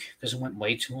like, because it went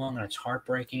way too long and it's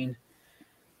heartbreaking,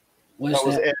 was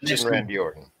Edge and Randy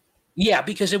Orton. Yeah,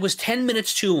 because it was 10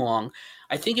 minutes too long.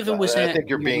 I think if it was... I think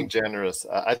you're being generous.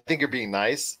 I think you're being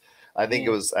nice. I think it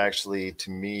was actually, to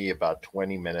me, about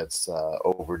 20 minutes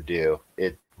overdue.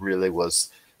 It really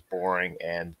was boring.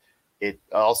 And it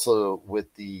also,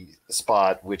 with the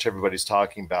spot, which everybody's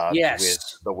talking about,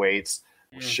 with the weights,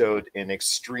 showed an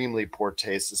extremely poor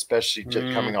taste, especially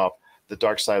just coming off the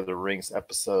Dark Side of the Rings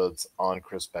episodes on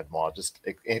Chris Benoit. Just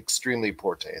extremely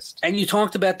poor taste. And you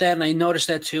talked about that, and I noticed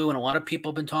that too, and a lot of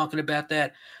people have been talking about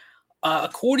that.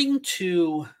 According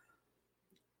to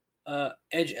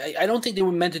Edge, I don't think they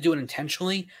were meant to do it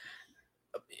intentionally.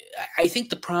 I think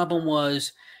the problem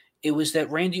was that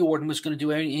Randy Orton was going to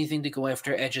do anything to go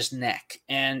after Edge's neck,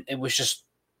 and it was just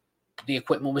the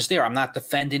equipment was there. I'm not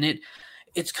defending it.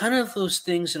 It's kind of those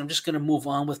things, and I'm just going to move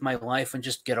on with my life and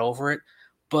just get over it.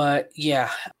 But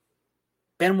yeah,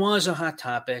 Benoit is a hot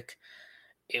topic.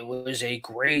 It was a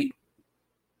great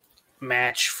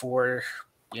match for,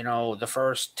 the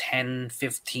first 10,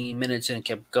 15 minutes, and it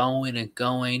kept going and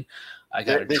going. I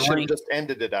got They a should have drink. just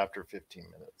ended it after 15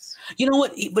 minutes. You know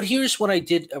what? But here's what I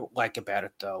did like about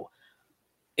it, though.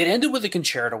 It ended with a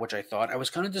concerto, which I thought. I was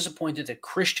kind of disappointed that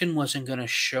Christian wasn't going to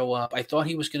show up. I thought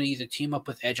he was going to either team up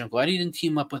with Edge. I'm glad he didn't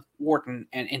team up with Orton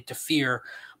and interfere,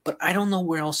 but I don't know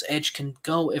where else Edge can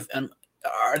go.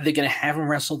 Are they going to have him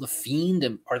wrestle The Fiend?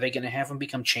 And are they going to have him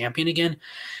become champion again?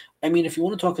 I mean, if you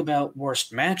want to talk about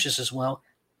worst matches as well,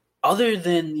 other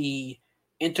than the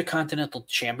Intercontinental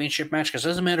Championship match, because it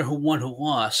doesn't matter who won, who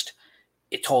lost,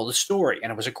 it told a story,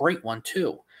 and it was a great one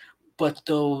too. But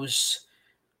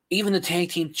even the Tag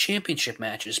Team Championship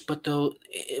matches,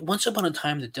 once upon a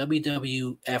time, the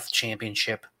WWF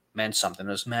Championship meant something.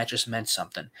 Those matches meant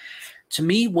something. To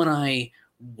me, when I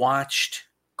watched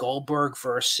Goldberg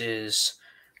versus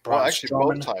Braun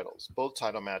Strowman, both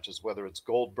title matches, whether it's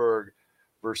Goldberg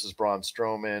versus Braun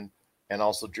Strowman and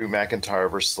also Drew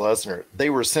McIntyre versus Lesnar, they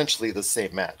were essentially the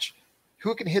same match.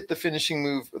 Who can hit the finishing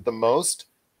move the most?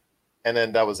 And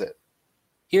then that was it.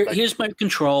 Here's my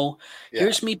control. Yeah.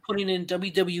 Here's me putting in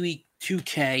WWE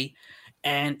 2K,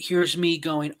 and here's me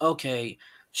going, okay,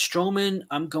 Strowman,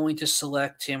 I'm going to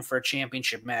select him for a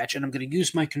championship match, and I'm going to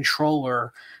use my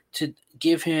controller to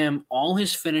give him all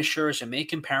his finishers and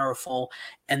make him powerful,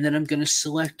 and then I'm going to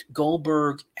select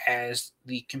Goldberg as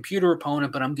the computer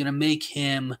opponent, but I'm going to make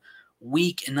him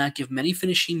weak and not give many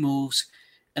finishing moves,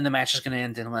 and the match is going to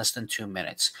end in less than 2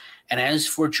 minutes. And as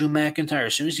for Drew McIntyre,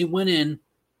 as soon as he went in,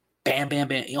 bam, bam,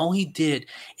 bam. All he did,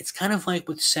 it's kind of like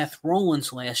with Seth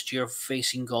Rollins last year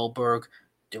facing Goldberg,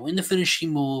 doing the finishing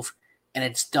move, and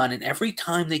it's done. And every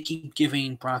time they keep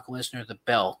giving Brock Lesnar the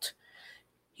belt,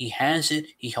 he has it,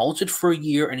 he holds it for a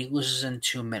year, and he loses in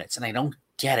 2 minutes. And I don't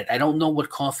get it. I don't know what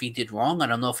Coffey did wrong. I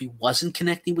don't know if he wasn't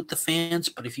connecting with the fans,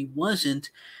 but if he wasn't,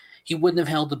 he wouldn't have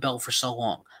held the belt for so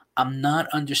long. I'm not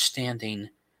understanding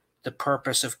the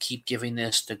purpose of keep giving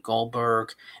this to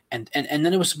Goldberg, and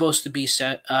then it was supposed to be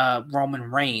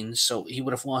Roman Reigns, so he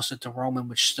would have lost it to Roman,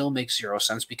 which still makes zero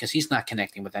sense because he's not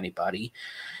connecting with anybody.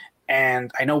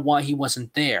 And I know why he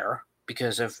wasn't there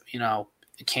because of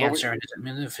cancer and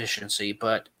immunodeficiency,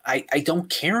 but I don't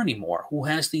care anymore. Who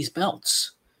has these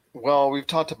belts? Well, we've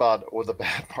talked about the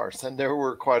bad parts, and there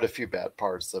were quite a few bad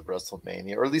parts of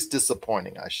WrestleMania, or at least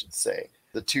disappointing, I should say.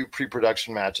 The two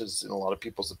pre-production matches, in a lot of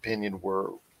people's opinion,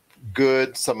 were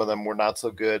good. Some of them were not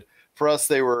so good. For us,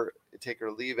 they were take it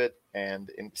or leave it, and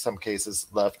in some cases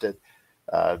left it.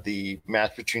 The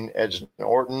match between Edge and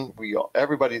Orton,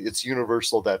 everybody, it's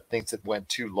universal that thinks it went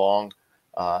too long.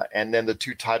 And then the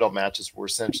two title matches were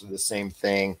essentially the same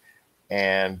thing.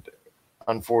 And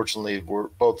unfortunately, were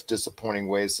both disappointing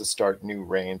ways to start new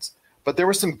reigns. But there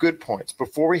were some good points.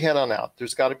 Before we head on out,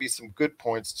 there's got to be some good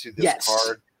points to this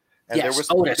card. And there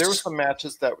were some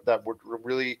matches that were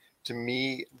really, to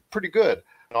me, pretty good.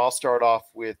 And I'll start off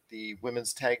with the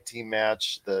women's tag team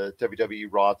match, the WWE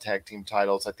Raw tag team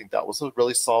titles. I think that was a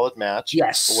really solid match.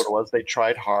 Yes. For what it was, they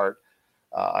tried hard.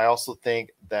 I also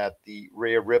think that the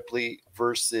Rhea Ripley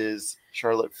versus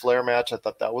Charlotte Flair match, I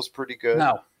thought that was pretty good.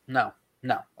 No.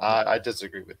 I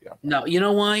disagree with you. No, you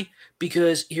know why?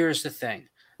 Because here's the thing.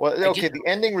 Well, okay, the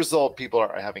ending result people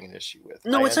are having an issue with.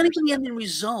 No, it's not even the ending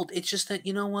result. It's just that,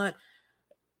 you know what?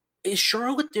 Is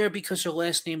Charlotte there because her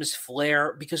last name is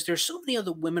Flair? Because there's so many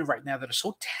other women right now that are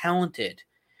so talented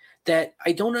that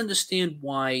I don't understand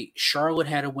why Charlotte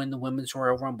had to win the Women's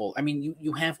Royal Rumble. I mean,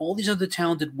 you have all these other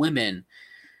talented women.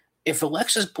 If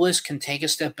Alexis Bliss can take a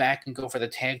step back and go for the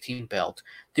tag team belt,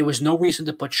 there was no reason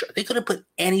to put – they could have put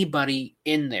anybody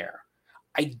in there.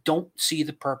 I don't see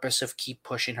the purpose of keep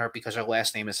pushing her because her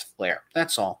last name is Flair.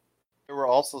 That's all. There were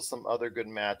also some other good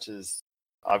matches.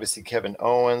 Obviously, Kevin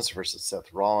Owens versus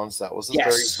Seth Rollins. That was a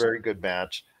very, very good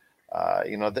match.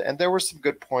 And there were some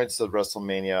good points of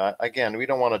WrestleMania. Again, we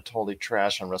don't want to totally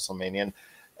trash on WrestleMania. And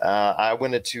I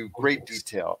went into great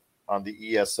detail on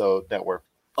the ESO network.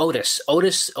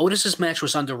 Otis's match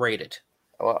was underrated.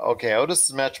 Well, okay,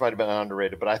 Otis's match might have been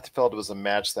underrated, but I felt it was a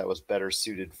match that was better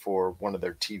suited for one of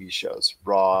their TV shows,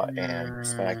 Raw and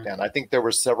SmackDown. I think there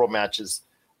were several matches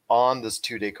on this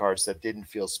 2-day cards that didn't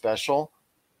feel special,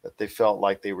 that they felt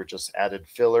like they were just added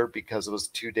filler because it was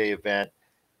a 2-day event,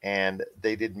 and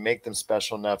they didn't make them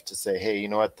special enough to say, hey, you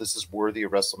know what, this is worthy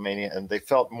of WrestleMania. And they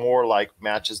felt more like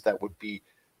matches that would be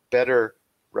better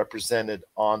represented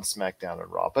on SmackDown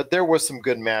and Raw. But there were some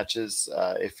good matches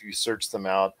if you search them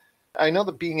out. I know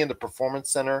that being in the Performance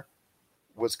Center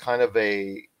was kind of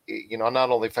not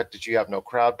only affected you have no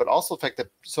crowd, but also affected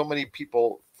so many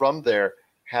people from there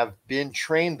have been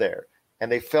trained there.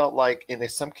 And they felt like in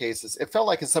some cases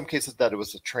that it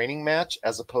was a training match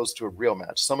as opposed to a real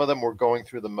match. Some of them were going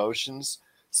through the motions.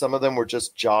 Some of them were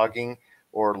just jogging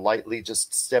or lightly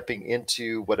just stepping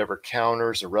into whatever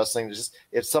counters or wrestling.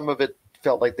 Some of it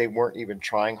felt like they weren't even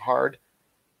trying hard.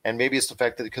 And maybe it's the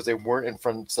fact that because they weren't in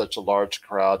front of such a large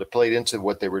crowd, it played into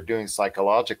what they were doing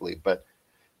psychologically. But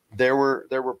there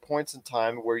were points in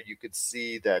time where you could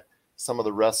see that some of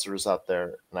the wrestlers out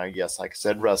there, and yes, like I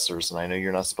said, wrestlers, and I know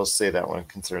you're not supposed to say that when it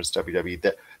concerns WWE,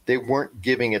 that they weren't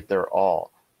giving it their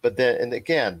all. But then, and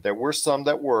again, there were some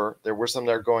that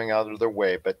are going out of their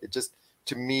way, but it just,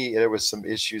 to me, there was some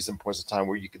issues and points of time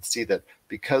where you could see that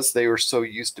because they were so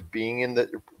used to being in the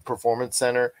performance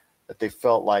center, that they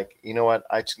felt like, you know what,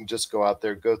 I can just go out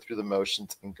there, go through the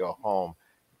motions and go home.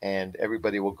 And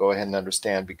everybody will go ahead and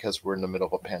understand because we're in the middle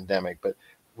of a pandemic. But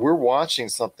we're watching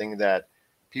something that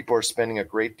people are spending a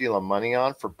great deal of money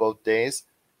on for both days.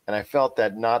 And I felt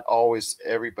that not always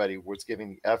everybody was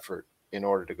giving the effort in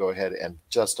order to go ahead and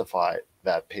justify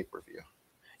that pay-per-view.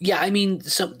 Yeah, I mean,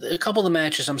 a couple of the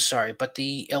matches, I'm sorry, but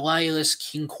the Elias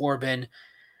King Corbin,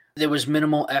 there was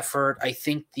minimal effort. I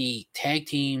think the tag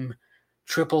team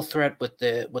triple threat with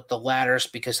the ladders,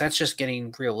 because that's just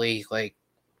getting really like,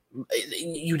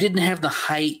 you didn't have the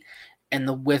height and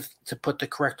the width to put the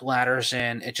correct ladders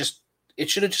in. It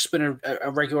should have just been a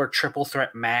regular triple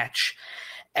threat match.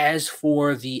 As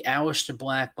for the Aleister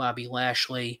Black, Bobby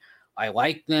Lashley, I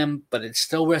like them, but it's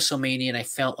still WrestleMania, and I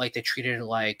felt like they treated it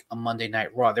like a Monday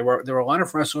Night Raw. There were a lot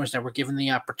of wrestlers that were given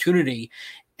the opportunity,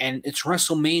 and it's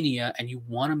WrestleMania, and you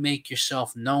want to make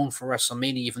yourself known for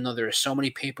WrestleMania, even though there are so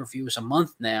many pay-per-views a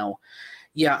month now.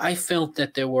 Yeah, I felt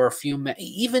that there were a few,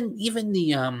 even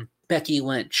the Becky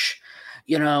Lynch.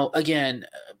 You know, again,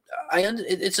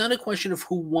 it's not a question of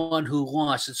who won, who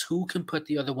lost. It's who can put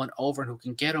the other one over and who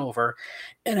can get over.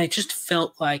 And I just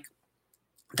felt like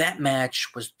that match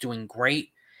was doing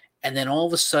great. And then all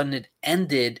of a sudden it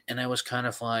ended, and I was kind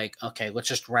of like, okay, let's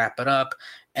just wrap it up.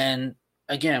 And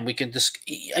again, we can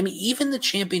even the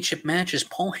championship matches,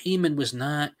 Paul Heyman was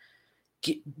not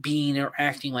being or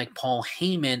acting like Paul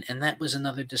Heyman, and that was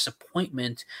another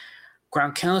disappointment.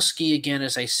 Gronkowski, again,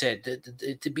 as I said,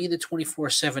 to be the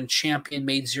 24/7 champion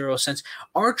made zero sense.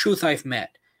 R-Truth I've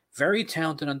met, very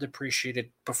talented, underappreciated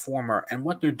performer, and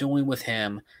what they're doing with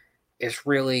him is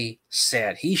really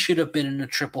sad. He should have been in a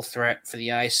triple threat for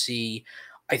the IC.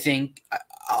 I think,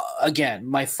 again,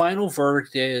 my final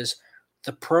verdict is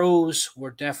the pros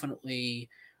were definitely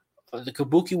the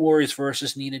Kabuki Warriors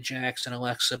versus Nina Jax and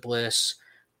Alexa Bliss,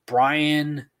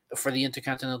 Bryan for the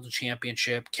Intercontinental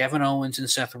Championship, Kevin Owens and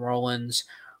Seth Rollins,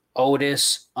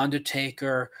 Otis,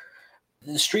 Undertaker.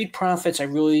 The Street Profits I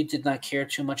really did not care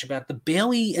too much about. The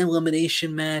Bayley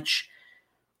elimination match,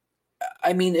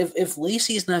 I mean, if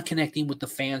Lacey's not connecting with the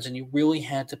fans and you really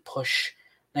had to push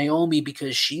Naomi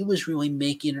because she was really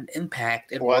making an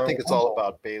impact. Well, I think it's all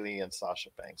about Bayley and Sasha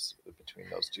Banks between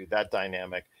those two, that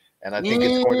dynamic. And I think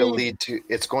it's going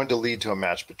to lead to a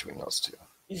match between those two.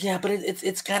 Yeah, but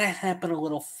it's got to happen a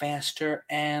little faster.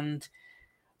 And,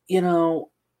 you know,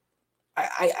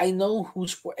 I know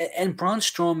and Braun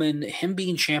Strowman, him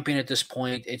being champion at this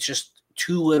point, it's just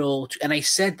too little. And I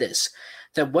said this,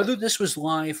 that whether this was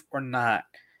live or not,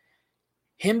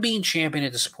 him being champion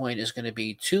at this point is going to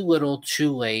be too little,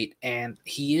 too late. And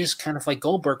he is kind of like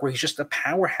Goldberg, where he's just a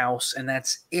powerhouse, and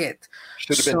that's it.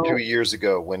 Should have been 2 years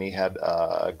ago when he had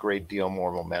a great deal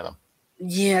more momentum.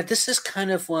 Yeah, this is kind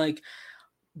of like,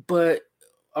 but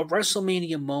a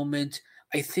WrestleMania moment.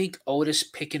 I think Otis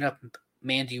picking up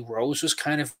Mandy Rose was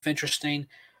kind of interesting.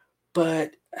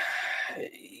 But,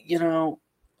 you know,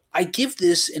 I give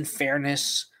this, in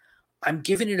fairness, I'm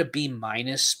giving it a B-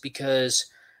 because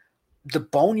the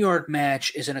Boneyard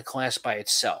match is in a class by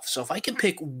itself. So if I can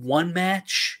pick one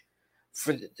match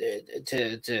for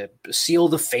to seal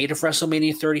the fate of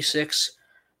WrestleMania 36,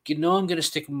 you know I'm going to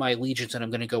stick with my allegiance, and I'm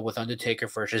going to go with Undertaker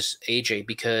versus AJ,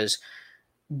 because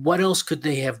what else could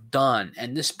they have done?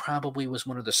 And this probably was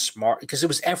one of the smart, because it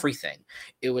was everything.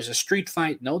 It was a street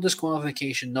fight, no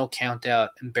disqualification, no count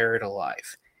out, and buried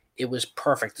alive. It was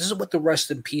perfect. This is what the Rest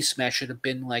in Peace match should have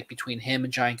been like between him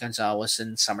and Giant Gonzalez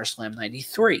in SummerSlam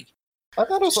 93. I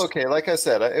thought it was okay. Like I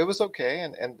said, it was okay,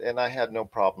 and I had no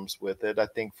problems with it. I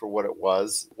think for what it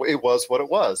was what it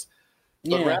was.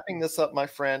 But wrapping this up, my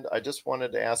friend, I just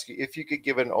wanted to ask you if you could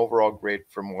give an overall grade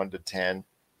from 1 to 10.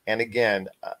 And again,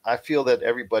 I feel that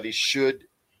everybody should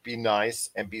be nice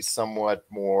and be somewhat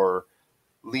more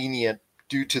lenient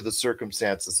due to the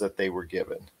circumstances that they were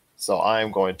given. So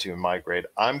I'm going to, in my grade,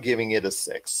 I'm giving it a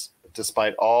 6.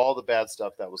 Despite all the bad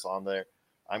stuff that was on there,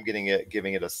 I'm giving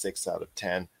it a 6 out of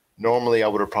 10. Normally, I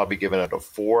would have probably given it a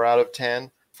 4 out of 10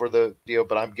 for the deal,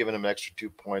 but I'm giving him an extra 2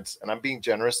 points, and I'm being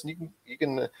generous. And you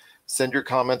can send your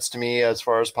comments to me as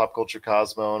far as Pop Culture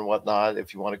Cosmo and whatnot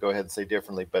if you want to go ahead and say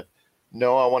differently. But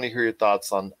no, I want to hear your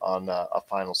thoughts on a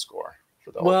final score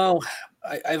for the. Well,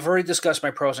 I've already discussed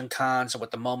my pros and cons and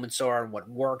what the moments are and what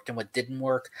worked and what didn't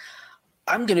work.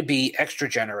 I'm going to be extra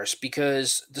generous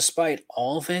because despite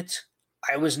all of it,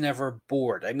 I was never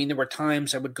bored. I mean, there were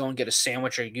times I would go and get a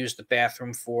sandwich or use the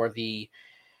bathroom for the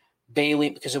Bailey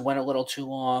because it went a little too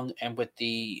long, and with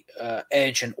the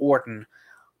Edge and Orton.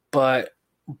 But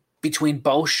between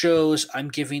both shows, I'm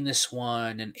giving this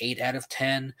one an 8 out of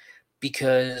 10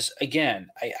 because, again,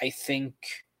 I think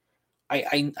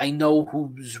I know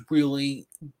who's really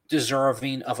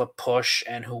deserving of a push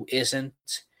and who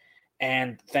isn't.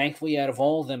 And thankfully, out of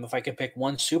all of them, if I could pick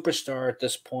one superstar at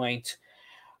this point,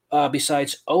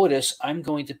 besides Otis, I'm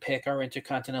going to pick our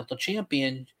Intercontinental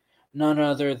Champion, none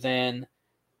other than,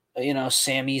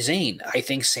 Sami Zayn. I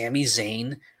think Sami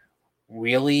Zayn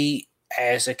really,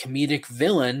 as a comedic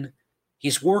villain,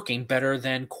 he's working better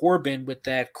than Corbin with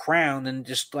that crown, and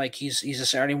just like he's a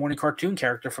Saturday morning cartoon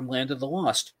character from Land of the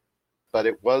Lost. But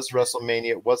it was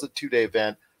WrestleMania. It was a 2-day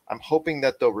event. I'm hoping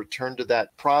that they'll return to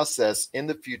that process in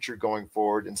the future going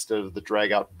forward instead of the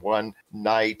drag out one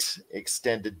night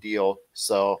extended deal.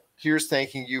 So here's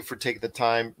thanking you for taking the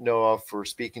time, Noah, for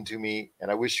speaking to me.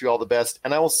 And I wish you all the best.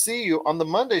 And I will see you on the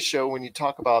Monday show when you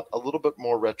talk about a little bit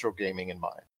more retro gaming in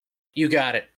mind. You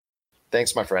got it.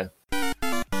 Thanks, my friend.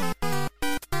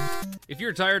 If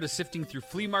you're tired of sifting through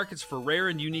flea markets for rare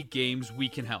and unique games, we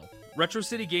can help. Retro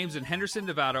City Games in Henderson,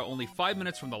 Nevada, only 5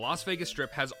 minutes from the Las Vegas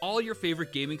Strip, has all your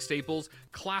favorite gaming staples,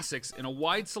 classics, and a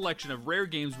wide selection of rare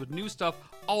games with new stuff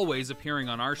always appearing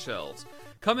on our shelves.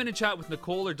 Come in and chat with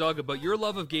Nicole or Doug about your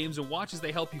love of games and watch as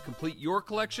they help you complete your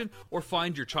collection or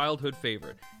find your childhood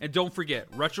favorite. And don't forget,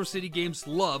 Retro City Games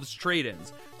loves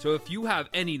trade-ins. So if you have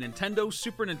any Nintendo,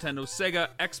 Super Nintendo, Sega,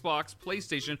 Xbox,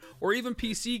 PlayStation, or even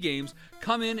PC games,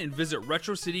 come in and visit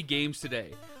Retro City Games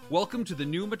today. Welcome to the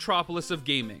new metropolis of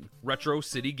gaming, Retro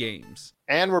City Games.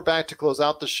 And we're back to close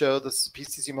out the show. This is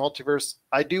PCC Multiverse.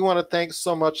 I do want to thank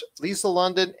so much Lisa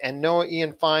London and Noah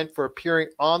Ian Fine for appearing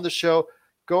on the show.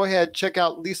 Go ahead, check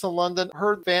out Lisa London,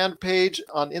 her fan page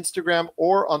on Instagram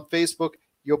or on Facebook.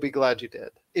 You'll be glad you did.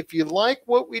 If you like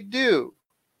what we do,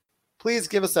 please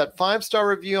give us that 5-star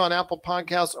review on Apple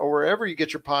Podcasts or wherever you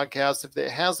get your podcasts. If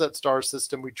it has that star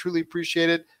system, we truly appreciate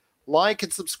it. Like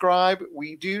and subscribe.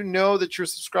 We do know that you're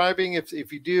subscribing if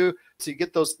you do, so you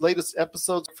get those latest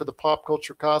episodes for the Pop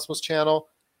Culture Cosmos channel.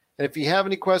 And if you have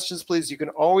any questions, please, you can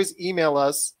always email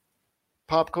us,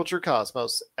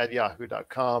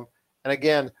 popculturecosmos@yahoo.com. And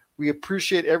again, we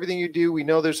appreciate everything you do. We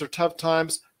know there's tough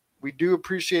times. We do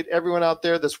appreciate everyone out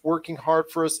there that's working hard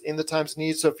for us in the times of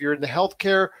need. So if you're in the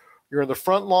healthcare, you're in the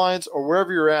front lines, or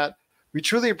wherever you're at, we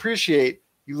truly appreciate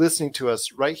you listening to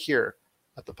us right here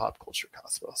at the Pop Culture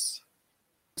Cosmos.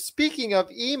 Speaking of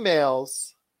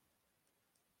emails,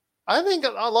 I think a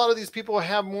lot of these people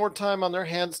have more time on their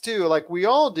hands too, like we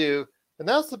all do. And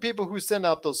that's the people who send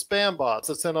out those spam bots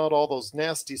that send out all those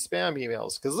nasty spam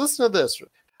emails. Because listen to this.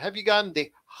 Have you gotten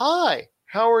the "Hi,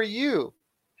 how are you?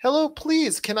 Hello,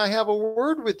 please, can I have a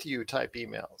word with you" type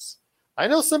emails? I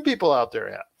know some people out there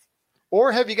have.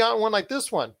 Or have you gotten one like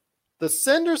this one? The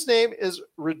sender's name is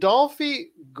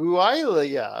Rodolphe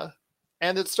Guilia,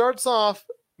 and it starts off,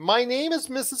 "My name is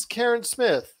Mrs. Karen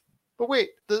Smith." But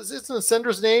wait, isn't the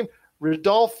sender's name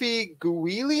Rodolphe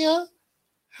Guilia?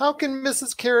 How can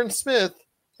Mrs. Karen Smith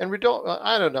and Rodolphe,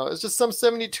 I don't know, it's just some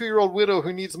 72-year-old widow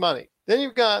who needs money. Then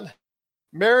you've got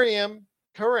Mariam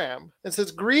Karam. It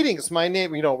says, "Greetings, my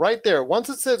name," right there. Once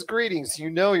it says greetings, you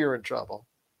know you're in trouble.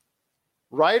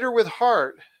 Writer with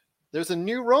Heart. There's a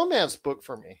new romance book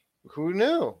for me. Who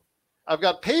knew? I've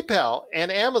got PayPal and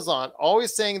Amazon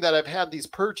always saying that I've had these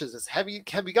purchases. Have you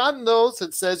gotten those?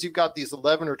 It says you've got these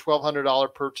 $1,100 or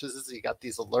 $1,200 purchases. You got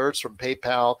these alerts from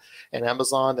PayPal and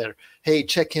Amazon that are, hey,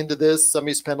 check into this.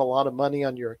 Somebody spent a lot of money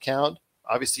on your account.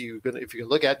 Obviously, if you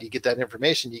look at it, you get that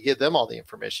information. You give them all the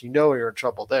information. You know you're in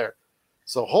trouble there.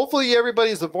 So hopefully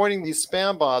everybody's avoiding these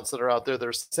spam bots that are out there that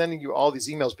are sending you all these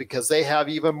emails because they have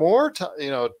even more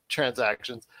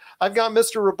transactions. I've got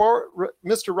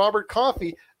Mr. Robert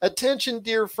Coffey. "Attention,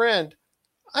 dear friend."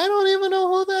 I don't even know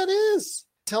who that is.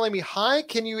 Telling me, "Hi,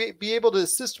 can you be able to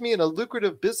assist me in a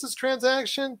lucrative business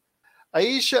transaction?"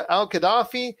 Aisha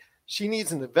Al-Qaddafi. She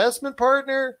needs an investment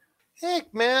partner.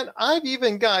 Heck, man, I've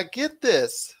even got, get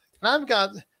this, and I've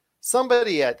got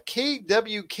somebody at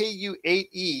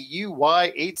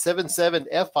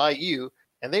KWKU8EUY877FIU,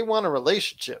 and they want a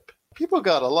relationship. People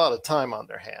got a lot of time on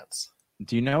their hands.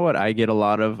 Do you know what I get a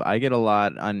lot of? I get a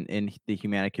lot in the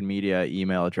Humanican Media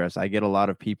email address. I get a lot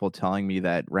of people telling me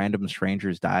that random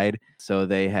strangers died, so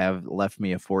they have left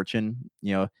me a fortune.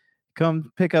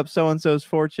 Come pick up so and so's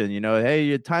fortune. Hey,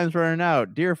 your time's running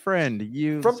out, dear friend.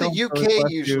 You From the so-and-so UK, request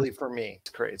usually you. for me.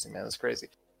 It's crazy, man. It's crazy.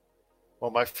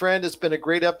 Well, my friend, it's been a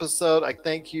great episode. I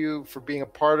thank you for being a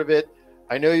part of it.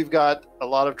 I know you've got a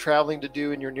lot of traveling to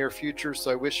do in your near future, so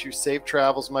I wish you safe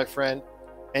travels, my friend.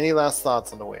 Any last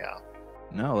thoughts on the way out?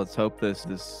 No, let's hope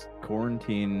this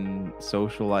quarantine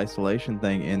social isolation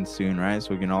thing ends soon, right?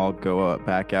 So we can all go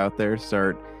back out there,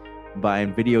 start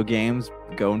buying video games,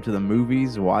 going to the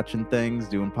movies, watching things,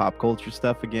 doing pop culture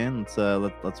stuff again.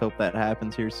 Let's hope that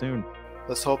happens here soon.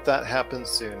 Let's hope that happens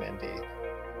soon, indeed.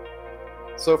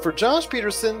 So for Josh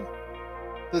Peterson,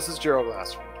 this is Gerald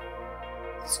Glassford.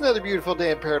 It's another beautiful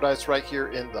day in paradise right here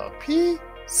in the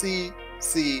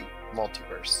PCC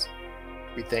multiverse.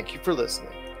 We thank you for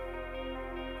listening.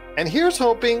 And here's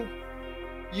hoping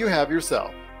you have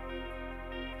yourself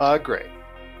a great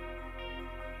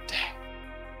day.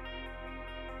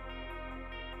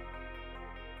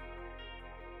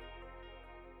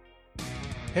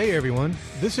 Hey everyone,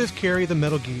 this is Carrie the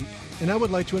Metal Geek, and I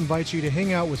would like to invite you to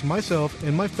hang out with myself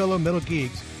and my fellow metal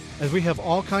geeks as we have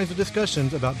all kinds of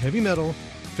discussions about heavy metal,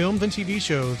 films and TV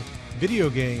shows, video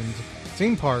games,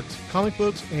 theme parks, comic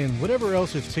books, and whatever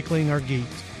else is tickling our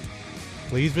geeks.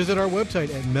 Please visit our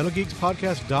website at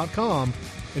metalgeekspodcast.com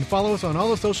and follow us on all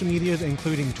the social medias,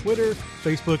 including Twitter,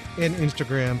 Facebook, and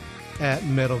Instagram at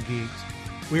Metal Geeks.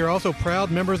 We are also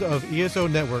proud members of ESO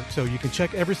Network, so you can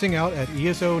check everything out at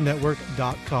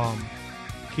esonetwork.com.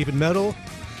 Keep it metal,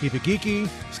 keep it geeky,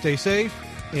 stay safe,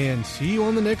 and see you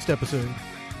on the next episode.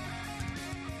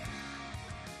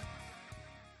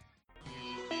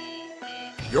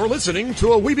 You're listening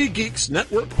to a Weeby Geeks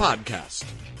Network podcast.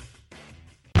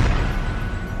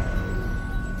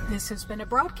 This has been a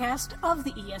broadcast of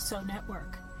the ESO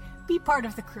Network. Be part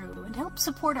of the crew and help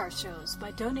support our shows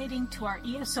by donating to our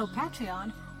ESO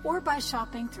Patreon or by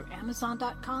shopping through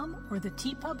Amazon.com or the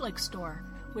TeePublic store,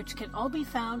 which can all be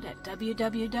found at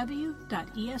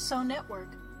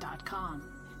www.esonetwork.com.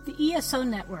 The ESO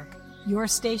Network, your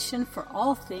station for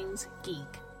all things geek.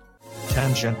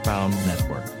 Tangent Bound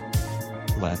Network.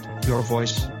 Let your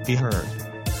voice be heard.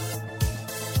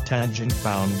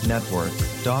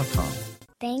 TangentBoundNetwork.com.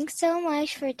 Thanks so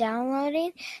much for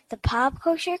downloading the Pop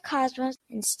Culture Cosmos,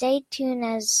 and stay tuned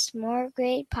as more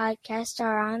great podcasts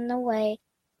are on the way.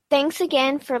 Thanks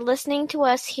again for listening to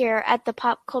us here at the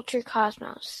Pop Culture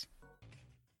Cosmos.